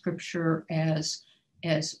of Scripture as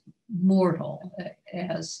mortal,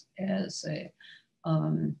 as a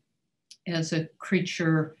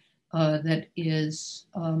creature that is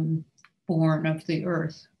born of the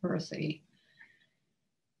earth, earthy.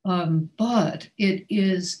 But it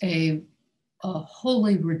is a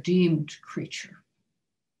wholly redeemed creature.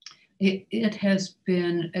 It has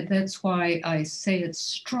been, that's why I say it's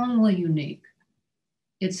strongly unique.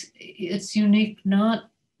 It's unique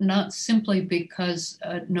not not simply because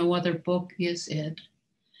no other book is it,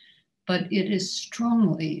 but it is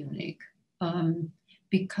strongly unique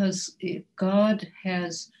because God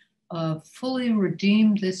has fully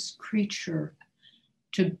redeemed this creature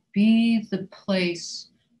to be the place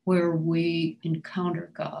where we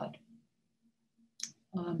encounter God.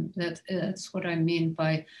 That's what I mean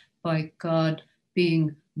by God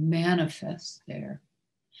being manifest there.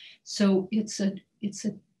 So it's a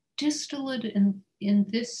distillate in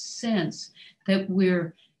this sense that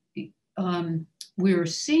we're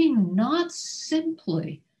seeing not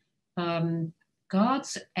simply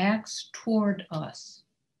God's acts toward us.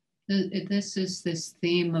 This is this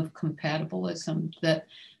theme of compatibilism that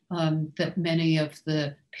that many of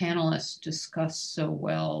the panelists discussed so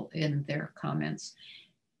well in their comments.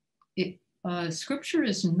 Scripture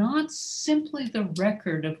is not simply the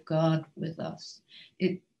record of God with us.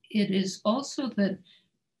 It is also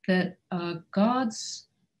that God's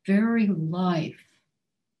very life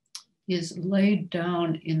is laid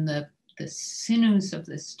down in the sinews of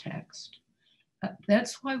this text.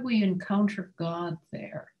 That's why we encounter God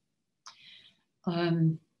there.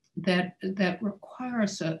 That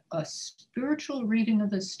requires a spiritual reading of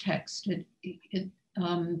this text.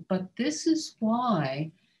 But this is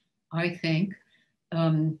why I think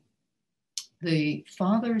the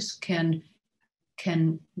fathers can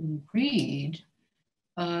read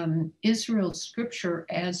Israel's scripture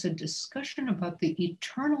as a discussion about the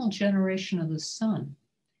eternal generation of the Son.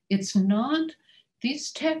 It's not,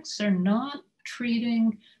 these texts are not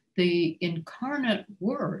treating the incarnate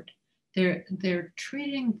Word. They're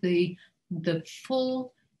treating the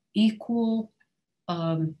full, equal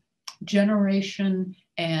generation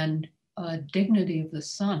and dignity of the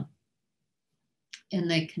Son. And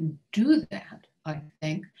they can do that, I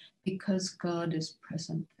think, because God is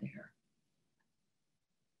present there.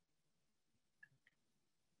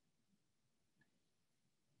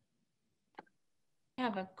 I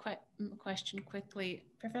have a question quickly.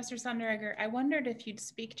 Professor Sonderegger, I wondered if you'd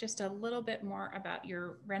speak just a little bit more about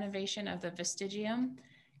your renovation of the vestigium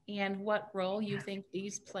and what role you think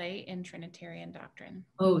these play in Trinitarian doctrine.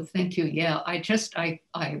 Oh, thank you. Yeah, I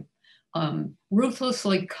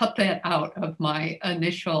ruthlessly cut that out of my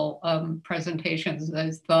initial presentations. I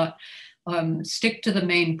thought, stick to the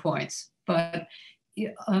main points. But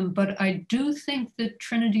I do think that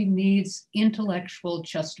Trinity needs intellectual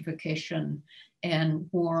justification and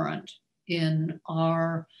warrant in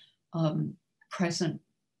our present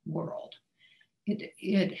world.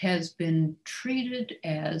 It has been treated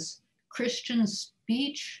as Christian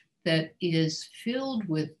speech that is filled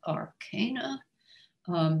with arcana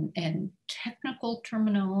and technical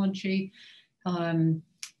terminology,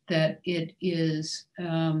 that it is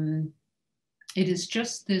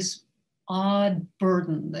just this odd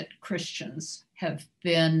burden that Christians have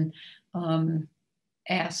been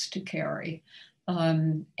asked to carry.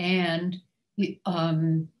 And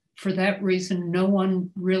for that reason, no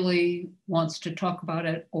one really wants to talk about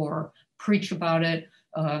it or preach about it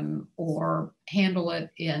or handle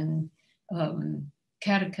it in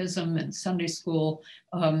catechism and Sunday school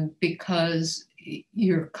because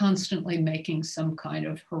you're constantly making some kind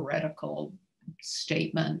of heretical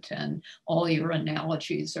statement and all your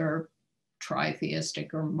analogies are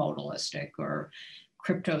tritheistic or modalistic or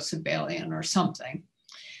crypto-Sabellian or something.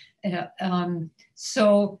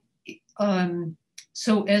 So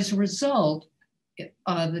as a result,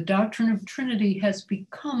 the doctrine of Trinity has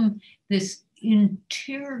become this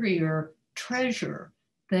interior treasure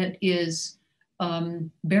that is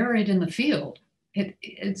buried in the field.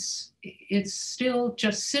 It's still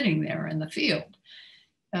just sitting there in the field.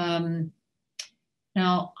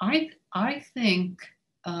 Now, I think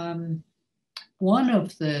one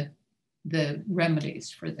of the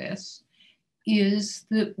remedies for this is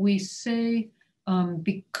that we say,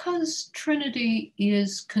 because Trinity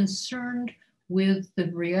is concerned with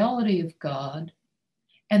the reality of God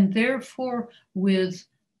and therefore with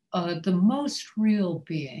the most real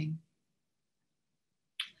being,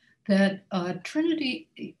 that Trinity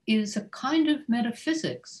is a kind of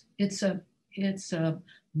metaphysics. It's a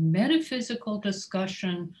metaphysical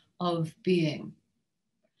discussion of being.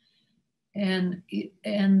 And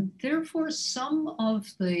therefore some of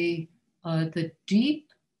the deep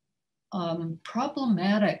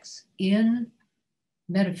problematics in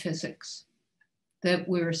metaphysics that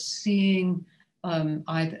we're seeing,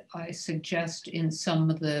 I suggest in some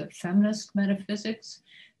of the feminist metaphysics,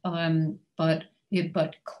 but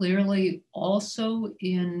clearly also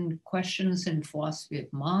in questions in philosophy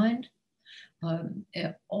of mind,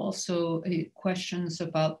 also questions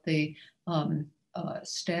about the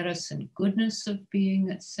status and goodness of being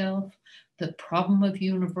itself, the problem of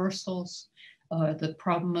universals, the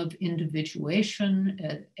problem of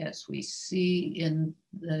individuation, as we see in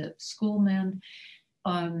the schoolmen.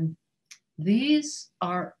 These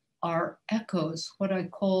are echoes, what I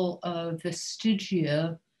call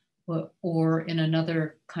vestigia, or in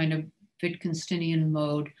another kind of Wittgensteinian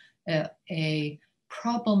mode, a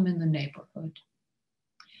problem in the neighborhood.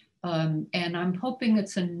 And I'm hoping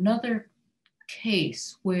it's another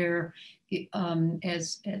case where,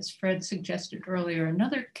 as Fred suggested earlier,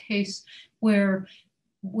 another case where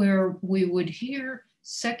we would hear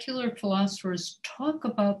secular philosophers talk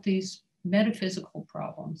about these metaphysical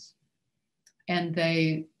problems, and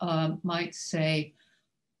they might say,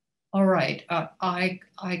 all right, I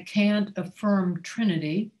can't affirm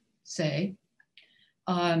Trinity, say,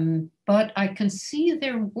 but I can see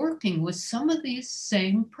they're working with some of these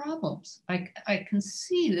same problems. I can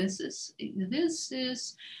see this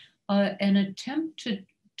is an attempt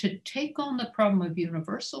to take on the problem of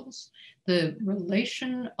universals, the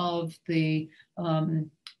relation of the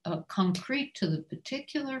concrete to the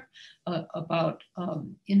particular, about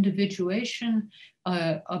individuation,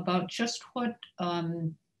 about just what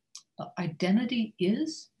identity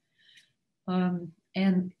is.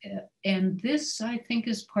 And this, I think,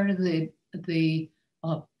 is part of the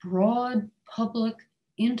broad public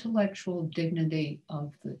intellectual dignity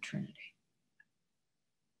of the Trinity.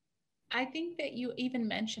 I think that you even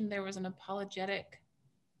mentioned there was an apologetic,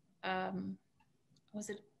 was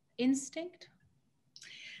it instinct?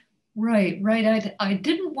 Right. I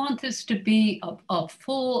didn't want this to be a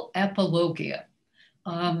full apologia,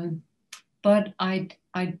 but I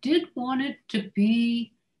did want it to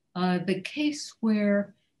be the case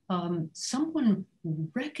where someone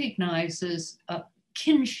recognizes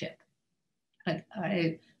kinship.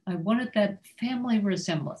 I wanted that family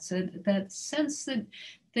resemblance, that sense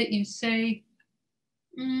that you say,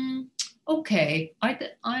 okay, I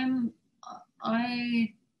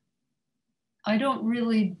don't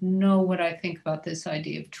really know what I think about this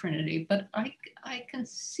idea of Trinity, but I can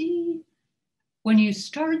see when you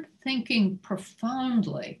start thinking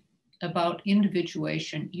profoundly about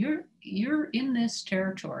individuation, you're in this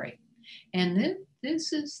territory. And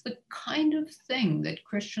this is the kind of thing that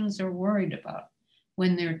Christians are worried about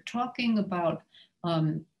when they're talking about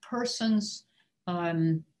persons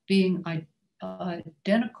being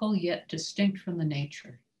identical yet distinct from the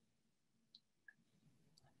nature.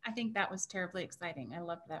 I think that was terribly exciting. I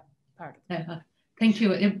loved that part of it. Thank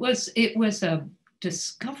you. It was a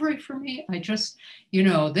discovery for me. I just,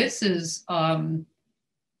 this is,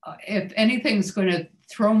 if anything's going to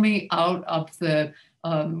throw me out of the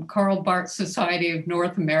Karl Barth Society of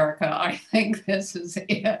North America, I think this is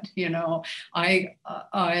it.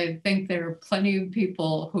 I think there are plenty of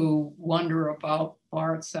people who wonder about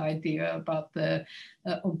Barth's idea about the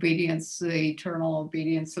obedience, the eternal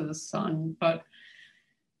obedience of the Son, but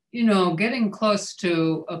getting close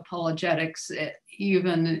to apologetics,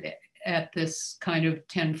 even at this kind of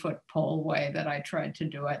 10-foot pole way that I tried to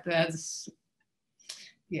do it, that's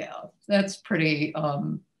pretty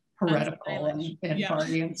heretical in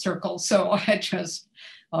Barthian circles. So I just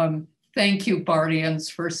thank you, Barthians,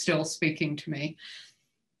 for still speaking to me.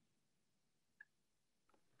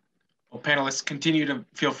 Well, panelists, continue to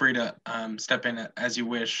feel free to step in as you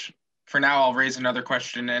wish. For now, I'll raise another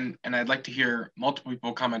question, and I'd like to hear multiple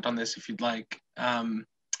people comment on this if you'd like.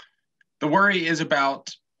 The worry is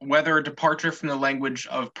about whether a departure from the language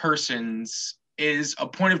of persons is a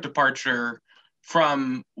point of departure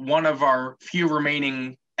from one of our few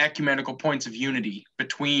remaining ecumenical points of unity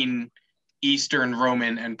between Eastern,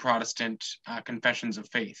 Roman, and Protestant confessions of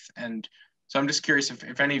faith. And so I'm just curious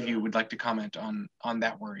if any of you would like to comment on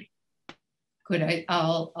that worry. Good,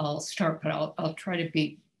 I'll start, but I'll try to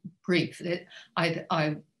be brief.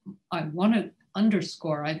 I want to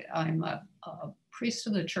underscore, I'm a priest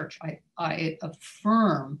of the church. I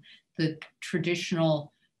affirm the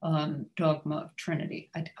traditional dogma of Trinity.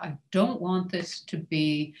 I don't want this to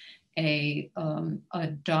be a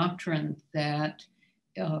doctrine that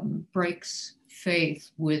breaks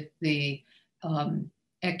faith with the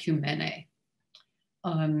ecumene.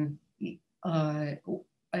 And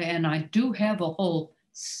I do have a whole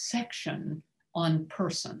section on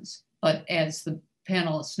persons, but as the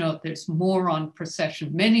panelists note, there's more on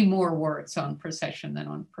procession, many more words on procession than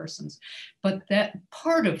on persons. But that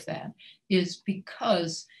part of that is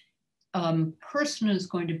because person is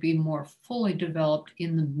going to be more fully developed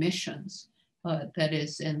in the missions, that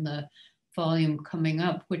is in the volume coming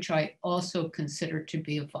up, which I also consider to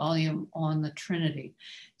be a volume on the Trinity.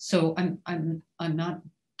 So I'm not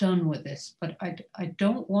done with this, but I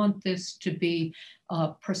don't want this to be a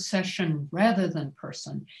procession rather than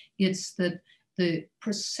person. It's that the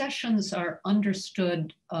processions are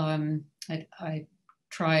understood. I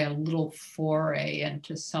try a little foray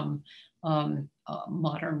into some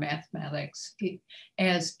modern mathematics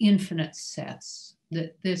as infinite sets,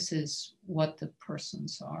 that this is what the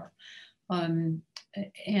persons are. And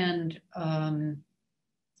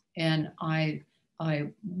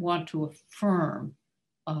I want to affirm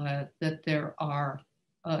that there are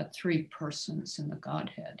 3 persons in the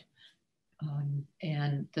Godhead,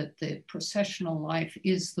 and that the processional life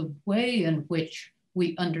is the way in which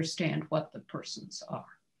we understand what the persons are.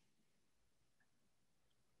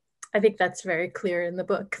 I think that's very clear in the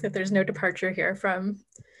book, that there's no departure here from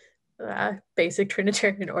basic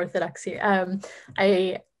Trinitarian orthodoxy.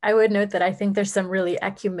 I would note that I think there's some really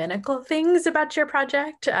ecumenical things about your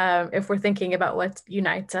project, if we're thinking about what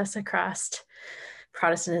unites us across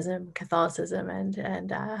Protestantism, Catholicism, and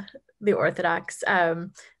the Orthodox.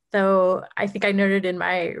 Though I think I noted in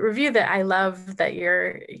my review that I love that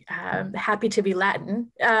you're happy to be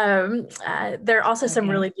Latin. There are also some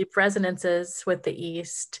really deep resonances with the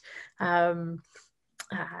East in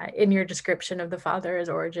your description of the Father's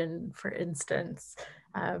origin, for instance.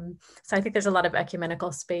 So I think there's a lot of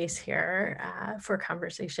ecumenical space here for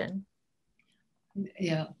conversation.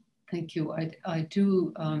 Yeah, thank you. I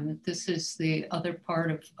do, this is the other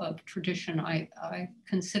part of tradition. I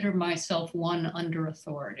consider myself one under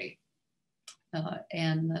authority.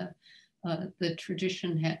 And the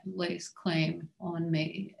tradition lays claim on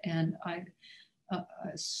me. And I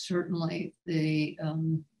certainly the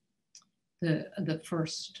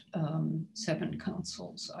first 7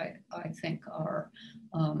 councils, I think are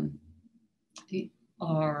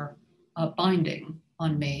binding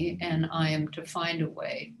on me, and I am to find a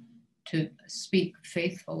way to speak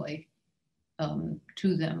faithfully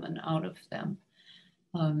to them and out of them.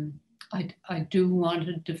 I do want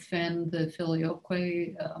to defend the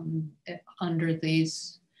filioque under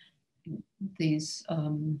these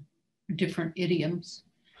different idioms.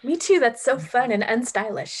 Me too. That's so fun and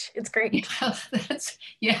unstylish. It's great.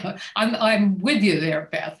 Yeah, I'm with you there,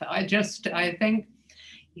 Beth. I think,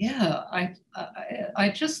 yeah, I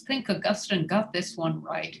just think Augustine got this one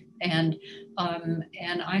right, and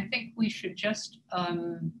I think we should just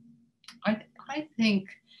I think,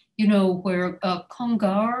 you know, where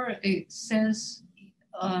Congar says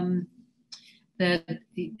that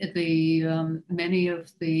many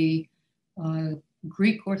of the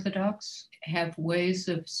Greek Orthodox have ways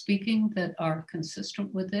of speaking that are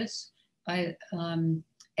consistent with this, and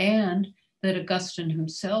that Augustine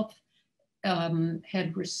himself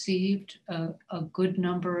had received a good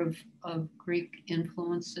number of Greek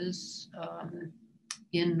influences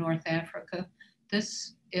in North Africa,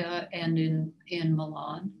 this and in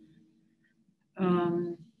Milan.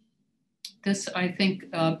 This, I think,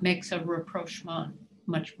 makes a rapprochement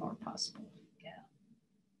much more possible.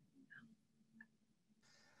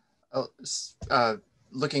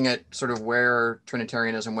 Looking at sort of where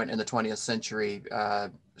Trinitarianism went in the 20th century,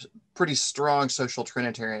 pretty strong social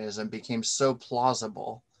Trinitarianism became so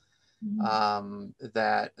plausible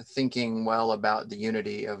that thinking well about the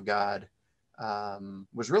unity of God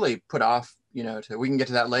was really put off, you know, we can get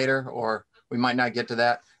to that later, or we might not get to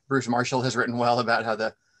that. Bruce Marshall has written well about how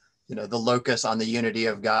the locus on the unity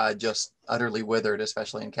of God just utterly withered,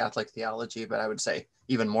 especially in Catholic theology, but I would say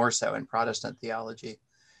even more so in Protestant theology.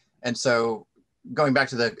 And so going back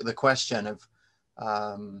to the question of,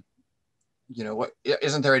 what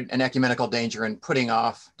isn't there an ecumenical danger in putting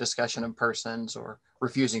off discussion of persons or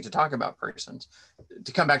refusing to talk about persons?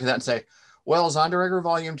 To come back to that and say, well, Sonderegger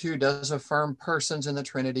Volume 2 does affirm persons in the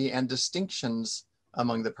Trinity and distinctions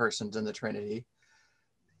among the persons in the Trinity,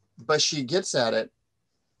 but she gets at it,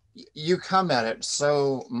 you come at it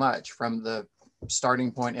so much from the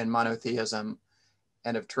starting point in monotheism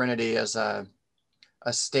and of Trinity as a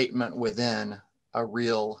statement within a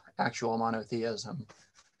real actual monotheism.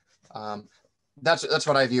 That's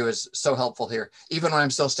what I view as so helpful here. Even when I'm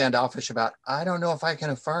still standoffish about, I don't know if I can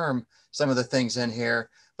affirm some of the things in here,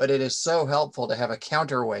 but it is so helpful to have a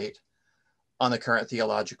counterweight on the current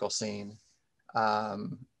theological scene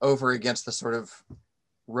over against the sort of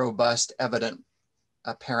robust, evident,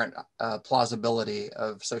 apparent plausibility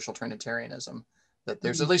of social Trinitarianism. That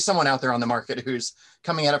there's at least someone out there on the market who's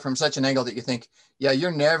coming at it from such an angle that you think, yeah,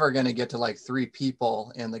 you're never going to get to like 3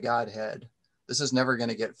 people in the Godhead. This is never going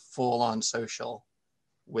to get full on social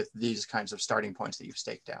with these kinds of starting points that you've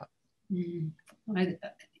staked out. You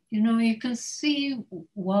can see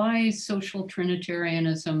why social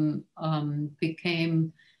Trinitarianism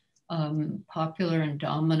became popular and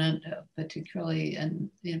dominant, particularly in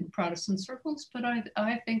Protestant circles. But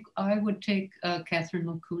I think I would take Catherine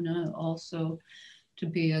Lacuna also to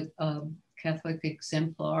be a Catholic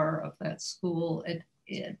exemplar of that school.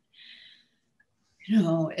 It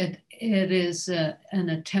is an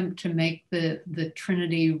attempt to make the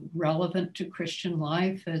Trinity relevant to Christian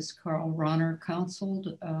life, as Karl Rahner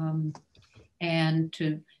counseled, and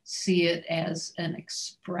to see it as an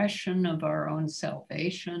expression of our own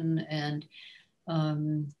salvation and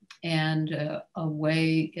a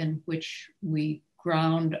way in which we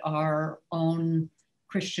ground our own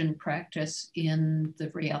Christian practice in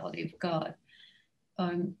the reality of God.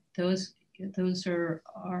 Those are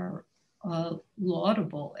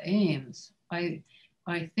laudable aims. I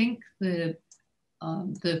think the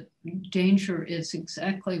danger is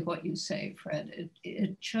exactly what you say, Fred.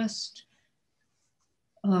 It just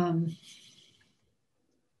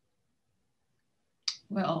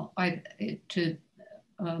to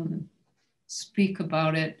speak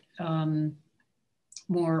about it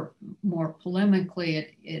more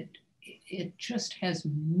polemically, it just has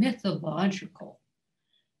mythological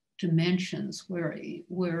dimensions where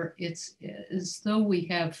it's as though we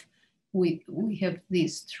have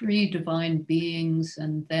these three divine beings,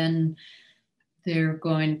 and then they're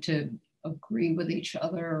going to agree with each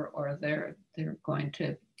other, or they're going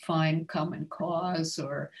to find common cause,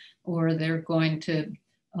 or they're going to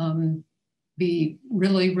be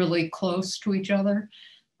really, really close to each other.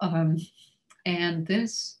 And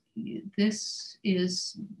this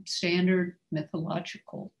is standard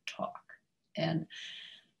mythological talk. And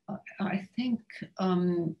I think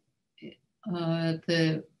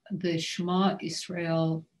the Shema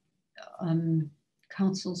Israel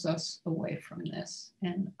counsels us away from this.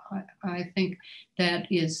 And I think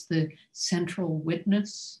that is the central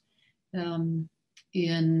witness in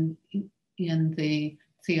the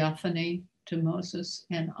theophany to Moses.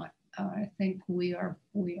 And I think we are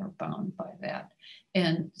bound by that.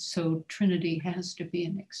 And so Trinity has to be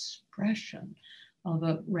an expression of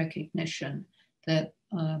a recognition that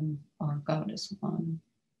our God is one.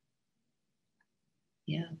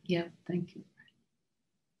 Yeah, thank you.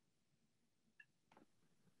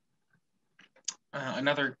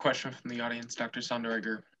 Another question from the audience, Dr.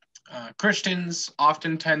 Sonderegger. Christians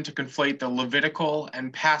often tend to conflate the Levitical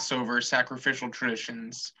and Passover sacrificial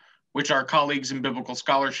traditions, which our colleagues in biblical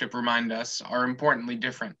scholarship remind us are importantly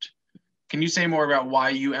different. Can you say more about why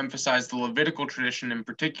you emphasize the Levitical tradition in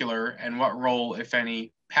particular, and what role, if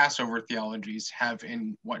any, Passover theologies have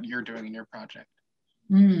in what you're doing in your project?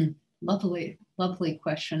 Lovely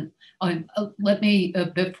question. Let me,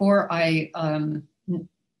 before I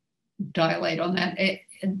dilate on that,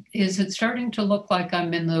 is it starting to look like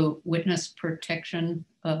I'm in the witness protection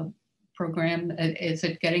program? Is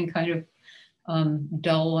it getting kind of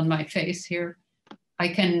dull on my face here? I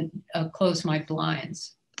can close my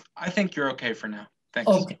blinds. I think you're okay for now.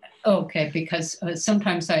 Thanks. Okay, because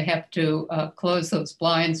sometimes I have to close those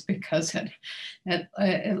blinds because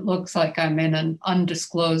it looks like I'm in an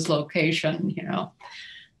undisclosed location,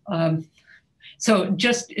 so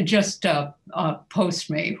just post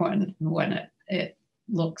me when it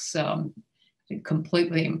looks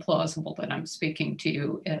completely implausible that I'm speaking to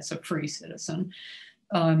you as a free citizen.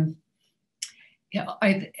 I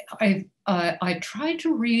tried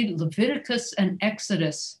to read Leviticus and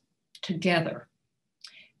Exodus together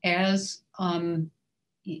as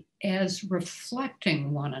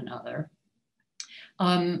reflecting one another,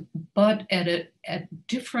 but at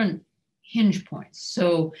different hinge points.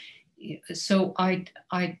 So I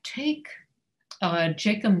take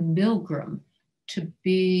Jacob Milgram to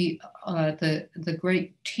be the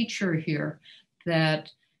great teacher here that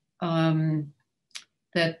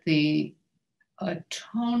the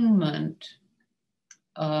atonement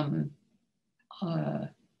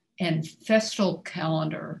and festal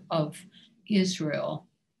calendar of Israel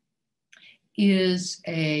is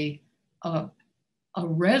a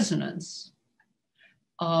resonance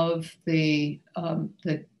of the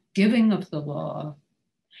giving of the law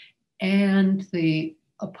and the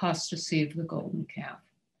apostasy of the golden calf.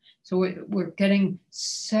 So we're getting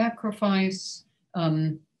sacrifice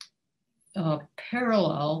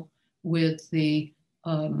parallel with the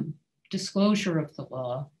disclosure of the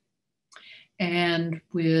law, and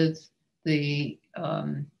with the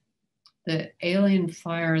alien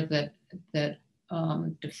fire that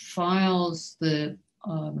defiles the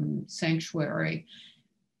sanctuary,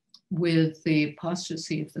 with the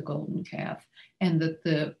apostasy of the golden calf, and that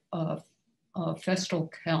the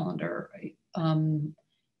festal calendar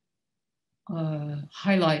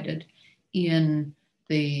highlighted in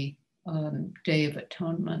the Day of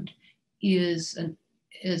Atonement is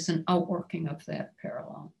is an outworking of that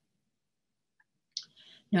parallel.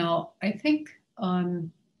 Now, I think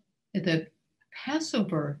the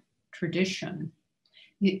Passover tradition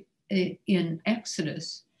in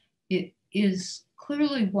Exodus, it is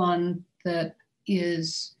clearly one that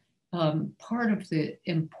is part of the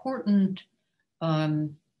important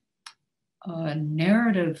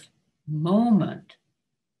narrative moment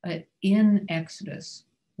in Exodus,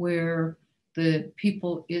 where the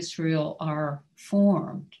people Israel are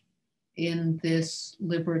formed in this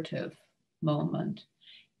liberative moment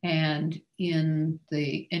and in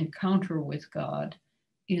the encounter with God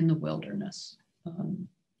in the wilderness,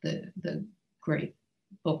 the great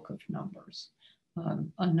book of Numbers.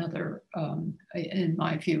 Another, in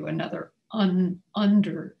my view, another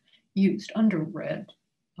underused, underread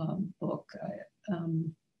book.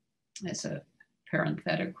 As a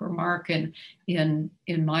parenthetic remark, in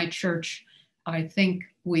my church, I think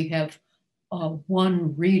we have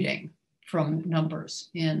one reading from Numbers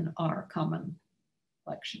in our common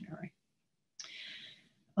lectionary.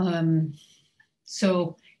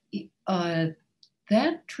 So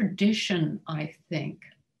that tradition, I think,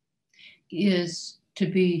 is to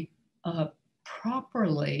be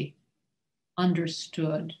properly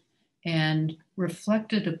understood and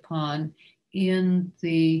reflected upon in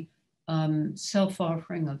the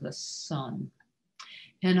self-offering of the Son.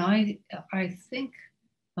 And I think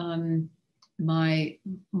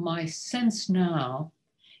my sense now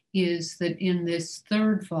is that in this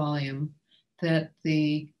third volume, that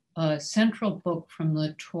the central book from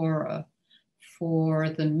the Torah for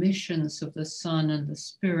the missions of the Son and the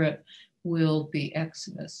Spirit will be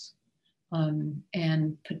Exodus.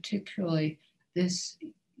 And particularly this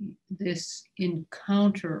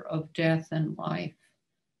encounter of death and life,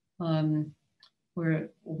 where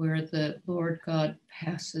the Lord God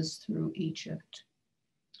passes through Egypt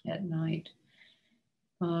at night.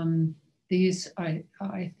 These, I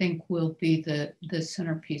think, will be the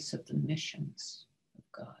centerpiece of the missions of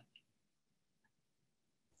God.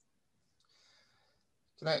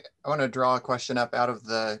 I want to draw a question up out of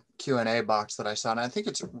the Q&A box that I saw, and I think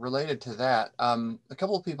it's related to that. A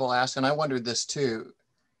couple of people asked, and I wondered this too,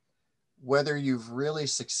 whether you've really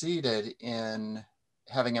succeeded in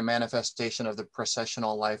having a manifestation of the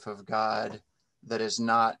processional life of God that is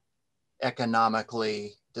not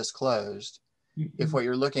economically disclosed. Mm-hmm. If what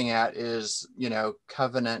you're looking at is,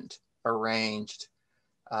 covenant arranged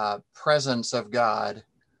presence of God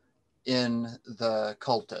in the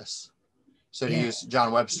cultus. So to use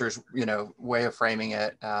John Webster's, way of framing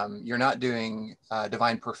it, you're not doing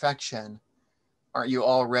divine perfection. Aren't you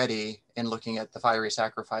already, in looking at the fiery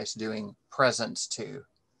sacrifice, doing presence too?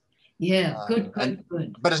 Yeah, good.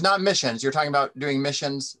 But it's not missions. You're talking about doing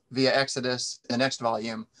missions via Exodus in the next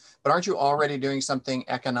volume. But aren't you already doing something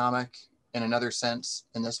economic in another sense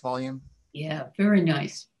in this volume? Yeah, very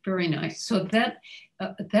nice, very nice. So that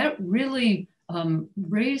really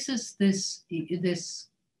raises this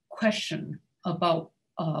question about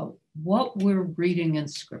what we're reading in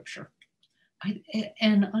Scripture.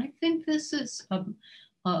 And I think this is a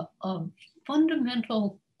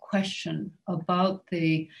fundamental question about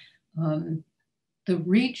the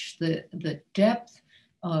reach, the depth,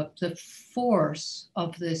 the force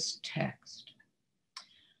of this text.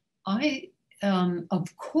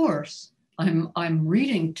 Of course, I'm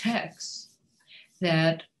reading texts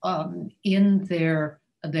that in their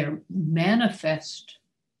manifest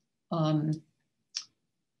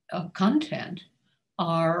content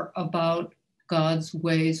are about God's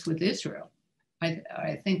ways with Israel.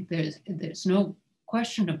 I think there's no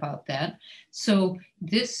question about that. So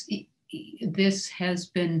this has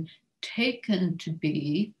been taken to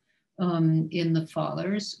be in the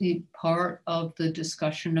Fathers part of the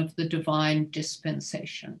discussion of the divine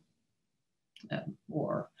dispensation,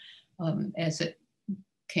 or as it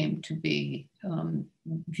came to be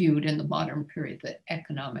viewed in the modern period, the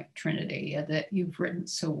economic trinity that you've written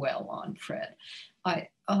so well on, Fred.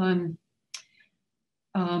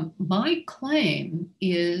 My claim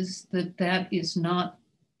is that is not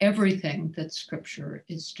everything that Scripture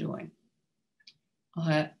is doing.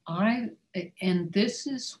 And this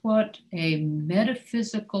is what a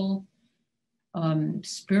metaphysical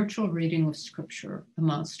spiritual reading of Scripture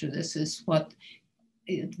amounts to. This is what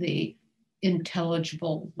the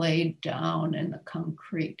intelligible laid down in the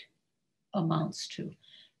concrete amounts to.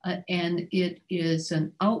 And it is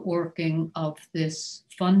an outworking of this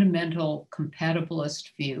fundamental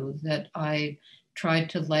compatibilist view that I tried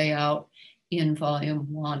to lay out in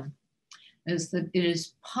volume 1, is that it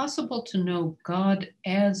is possible to know God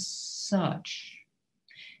as such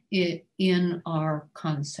in our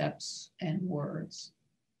concepts and words.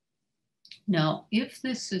 Now, if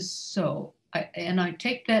this is so, and I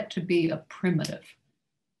take that to be a primitive,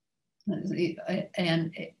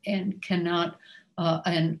 and cannot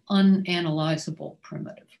an unanalyzable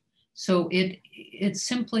primitive. So it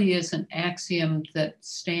simply is an axiom that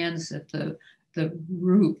stands at the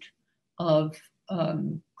root of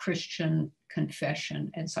Christian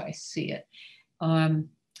confession as I see it.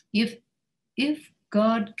 If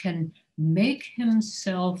God can make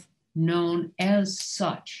himself known as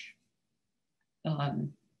such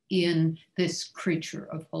in this creature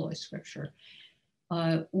of Holy Scripture,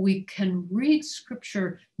 we can read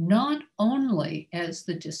Scripture not only as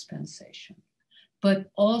the dispensation, but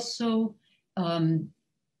also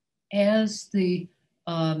as the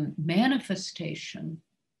manifestation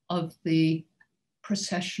of the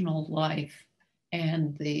processional life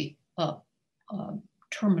and the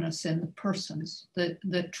terminus in the persons,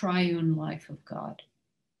 the triune life of God.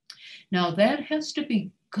 Now that has to be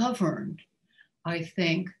governed, I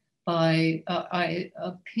think, by, I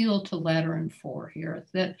appeal to Lateran 4 here,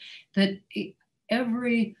 that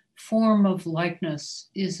every form of likeness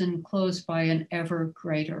is enclosed by an ever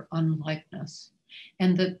greater unlikeness.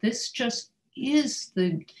 And that this just is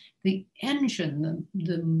the engine,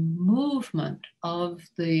 the movement of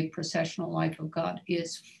the processional life of God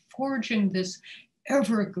is forging this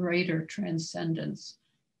ever greater transcendence,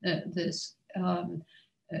 this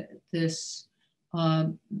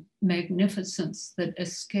magnificence that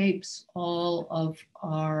escapes all of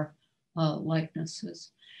our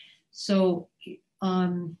likenesses. So,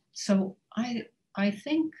 I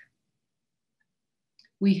think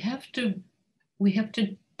we have to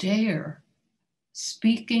dare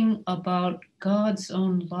speaking about God's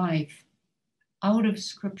own life out of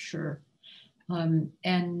Scripture,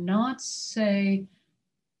 and not say,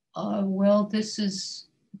 well, this is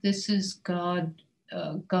God.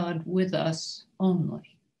 God with us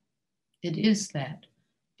only. It is that,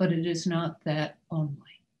 but it is not that only.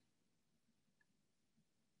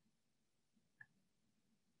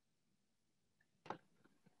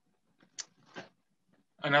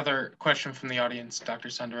 Another question from the audience, Dr.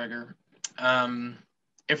 Sonderegger.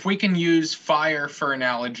 If we can use fire for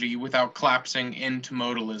analogy without collapsing into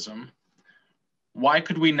modalism, why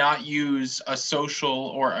could we not use a social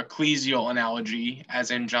or ecclesial analogy,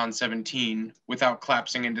 as in John 17, without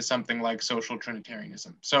collapsing into something like social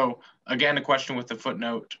Trinitarianism? So again, a question with the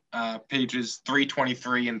footnote, pages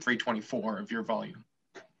 323 and 324 of your volume.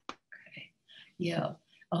 Okay. Yeah.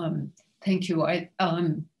 Thank you. I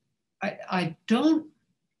don't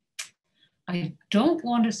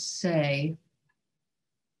want to say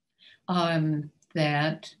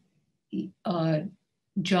that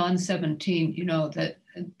John 17, you know, that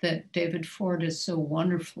David Ford is so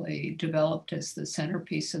wonderfully developed as the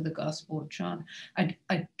centerpiece of the Gospel of John.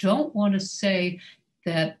 I don't want to say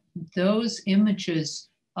that those images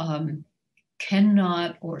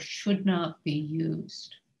cannot or should not be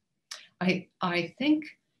used. I think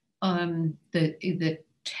the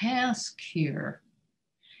task here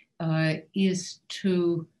is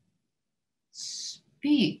to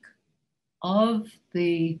speak of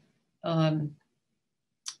the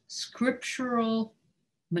scriptural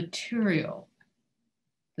material,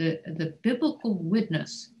 the biblical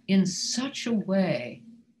witness, in such a way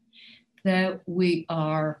that we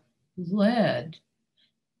are led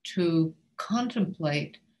to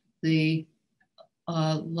contemplate the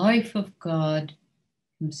life of God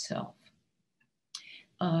himself.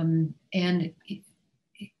 And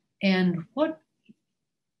what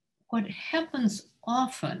happens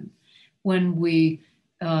often when we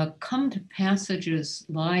come to passages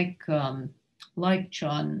like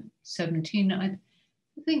John 17, I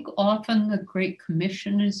think often the Great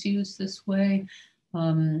Commission is used this way.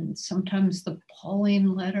 Sometimes the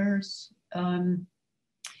Pauline letters,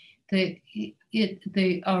 they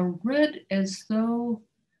are read as though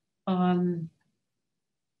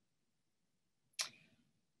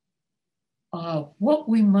what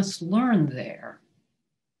we must learn there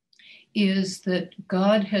is that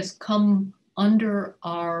God has come under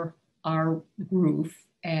our roof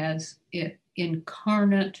as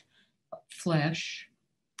incarnate flesh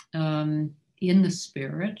in the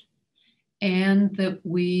Spirit, and that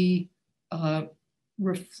we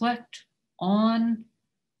reflect on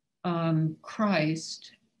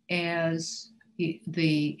Christ as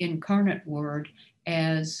the incarnate Word,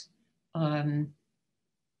 as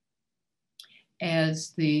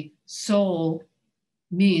the sole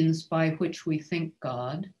means by which we think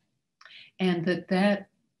God, and that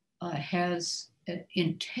has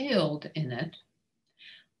entailed in it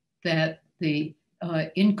that the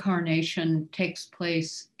incarnation takes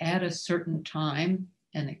place at a certain time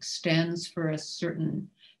and extends for a certain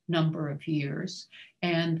number of years,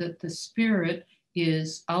 and that the Spirit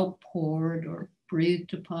is outpoured or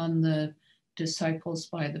breathed upon the disciples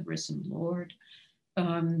by the risen Lord,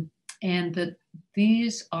 and that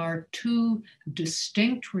these are two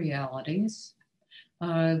distinct realities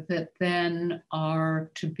that then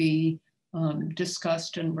are to be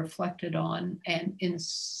discussed and reflected on, and in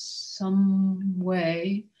some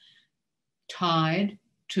way tied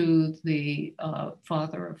to the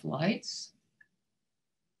Father of Lights.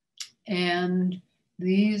 And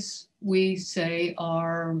these, we say,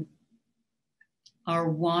 are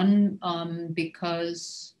one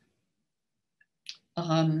because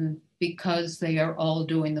they are all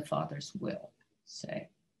doing the Father's will, say.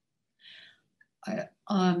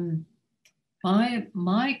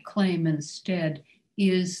 My claim instead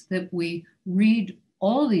is that we read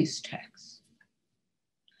all these texts,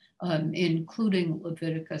 including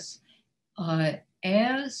Leviticus,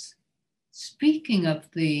 as speaking of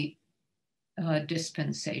the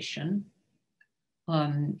dispensation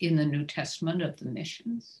in the New Testament of the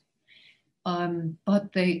missions,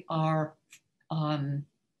 but they are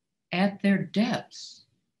at their depths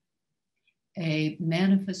a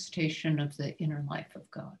manifestation of the inner life of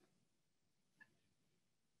God.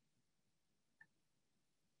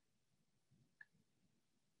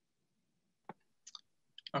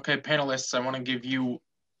 Okay, panelists, I want to give you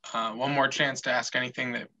one more chance to ask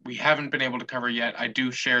anything that we haven't been able to cover yet. I do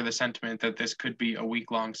share the sentiment that this could be a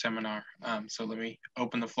week-long seminar. So let me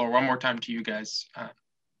open the floor one more time to you guys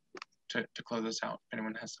to close this out, if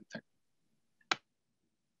anyone has something.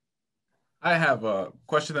 I have a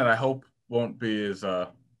question that I hope won't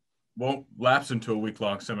lapse into a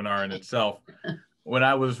week-long seminar in itself. When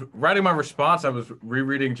I was writing my response, I was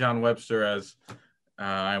rereading John Webster, as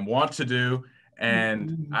I want to do.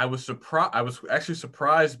 And I was actually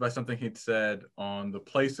surprised by something he'd said on the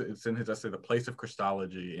place. It's in his essay, "The Place of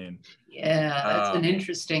Christology." Yeah, that's an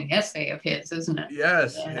interesting essay of his, isn't it?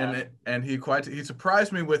 Yes, yeah. and he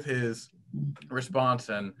surprised me with his response,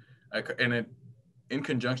 and it, in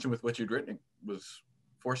conjunction with what you'd written, was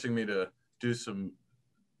forcing me to do some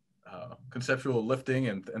conceptual lifting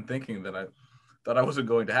and thinking that I thought I wasn't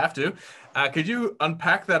going to have to. Could you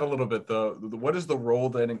unpack that a little bit, though? What is the role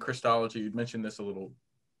then in Christology? You mentioned this a little.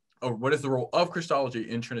 Or what is the role of Christology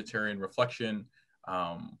in Trinitarian reflection,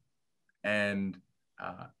 and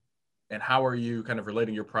how are you kind of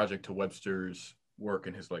relating your project to Webster's work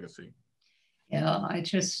and his legacy? Yeah, I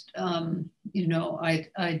just, I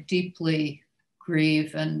deeply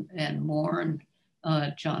grieve and mourn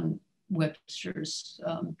John Webster's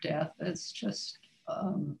death. It's just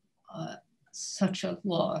such a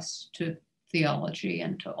loss to theology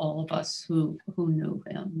and to all of us who knew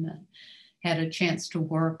him and had a chance to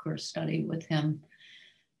work or study with him.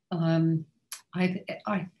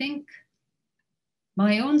 I think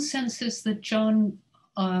my own sense is that John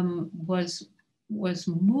was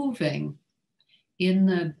moving in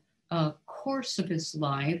the course of his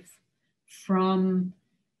life from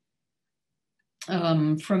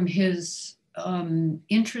his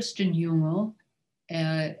interest in Jungill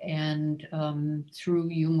and through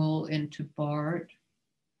Jungill into Barth,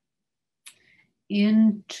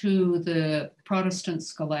 into the Protestant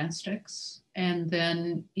scholastics, and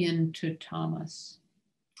then into Thomas.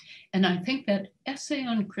 And I think that essay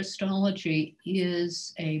on Christology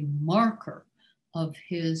is a marker of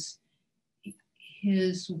his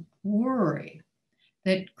worry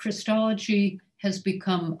that Christology has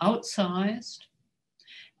become outsized,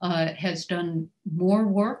 has done more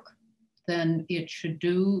work than it should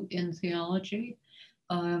do in theology,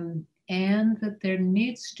 and that there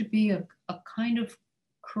needs to be a kind of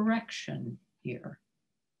correction here,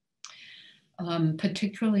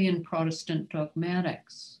 particularly in Protestant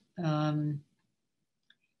dogmatics. And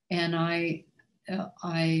I've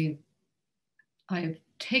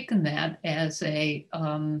taken that as a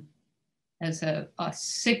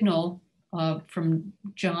signal from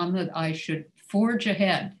John that I should forge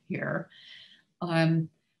ahead here.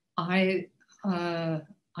 I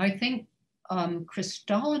think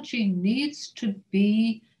Christology needs to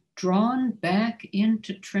be drawn back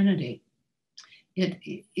into Trinity.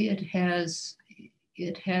 It has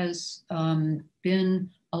been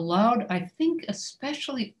allowed, I think,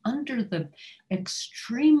 especially under the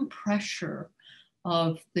extreme pressure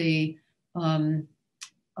of the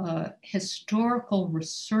historical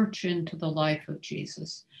research into the life of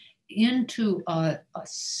Jesus, into a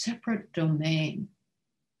separate domain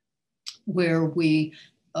where we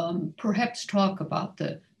perhaps talk about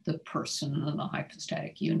the person and the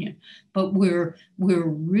hypostatic union, but we're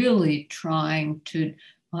really trying to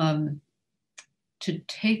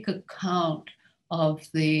take account of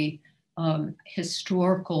the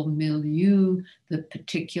historical milieu, the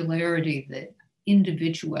particularity, the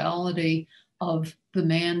individuality of the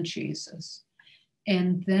man Jesus,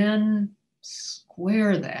 and then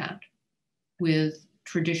square that with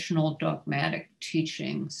traditional dogmatic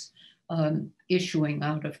teachings issuing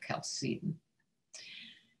out of Chalcedon.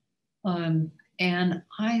 And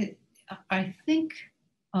I think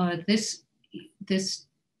this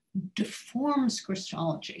deforms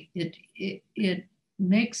Christology. It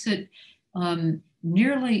makes it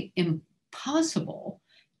nearly impossible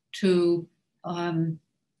to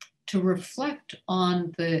reflect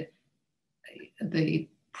on the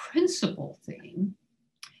principal theme,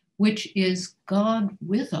 which is God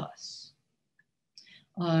with us.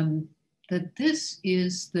 That this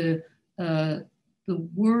is the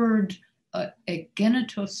word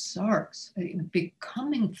egenetos sarx,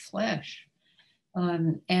 becoming flesh.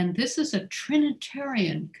 And this is a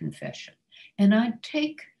Trinitarian confession. And I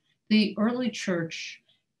take the early church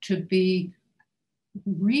to be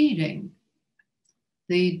reading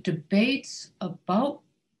the debates about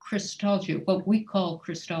Christology, what we call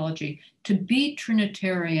Christology, to be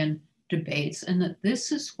Trinitarian debates, and that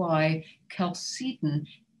this is why Chalcedon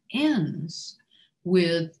ends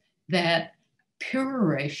with that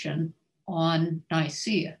peroration on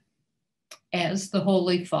Nicaea, as the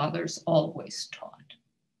Holy Fathers always taught.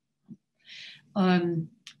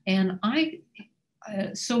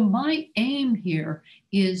 So my aim here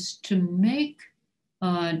is to make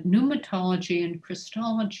pneumatology and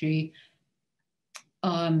Christology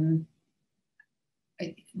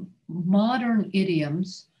modern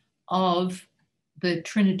idioms of the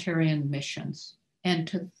Trinitarian missions, and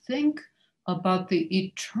to think about the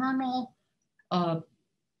eternal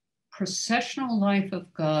processional life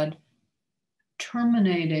of God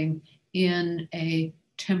terminating in a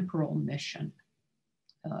temporal mission,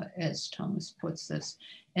 as Thomas puts this.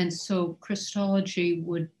 And so Christology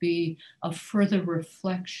would be a further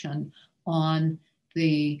reflection on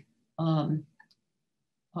the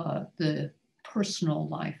personal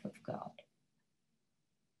life of God.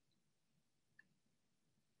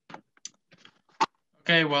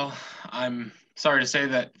 Okay, well, I'm sorry to say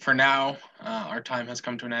that for now, our time has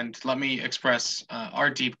come to an end. Let me express our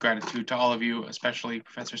deep gratitude to all of you, especially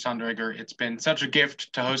Professor Sonderegger. It's been such a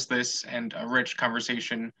gift to host this and a rich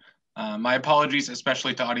conversation. My apologies,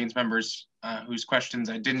 especially to audience members whose questions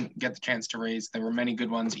I didn't get the chance to raise. There were many good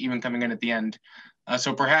ones, even coming in at the end.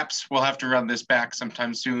 So perhaps we'll have to run this back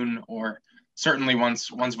sometime soon, or certainly once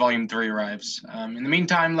volume 3 arrives. In the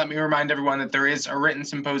meantime, let me remind everyone that there is a written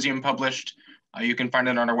symposium published. You can find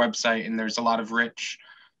it on our website, and there's a lot of rich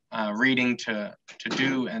reading to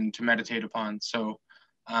do and to meditate upon. So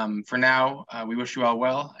for now, we wish you all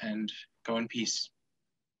well, and go in peace.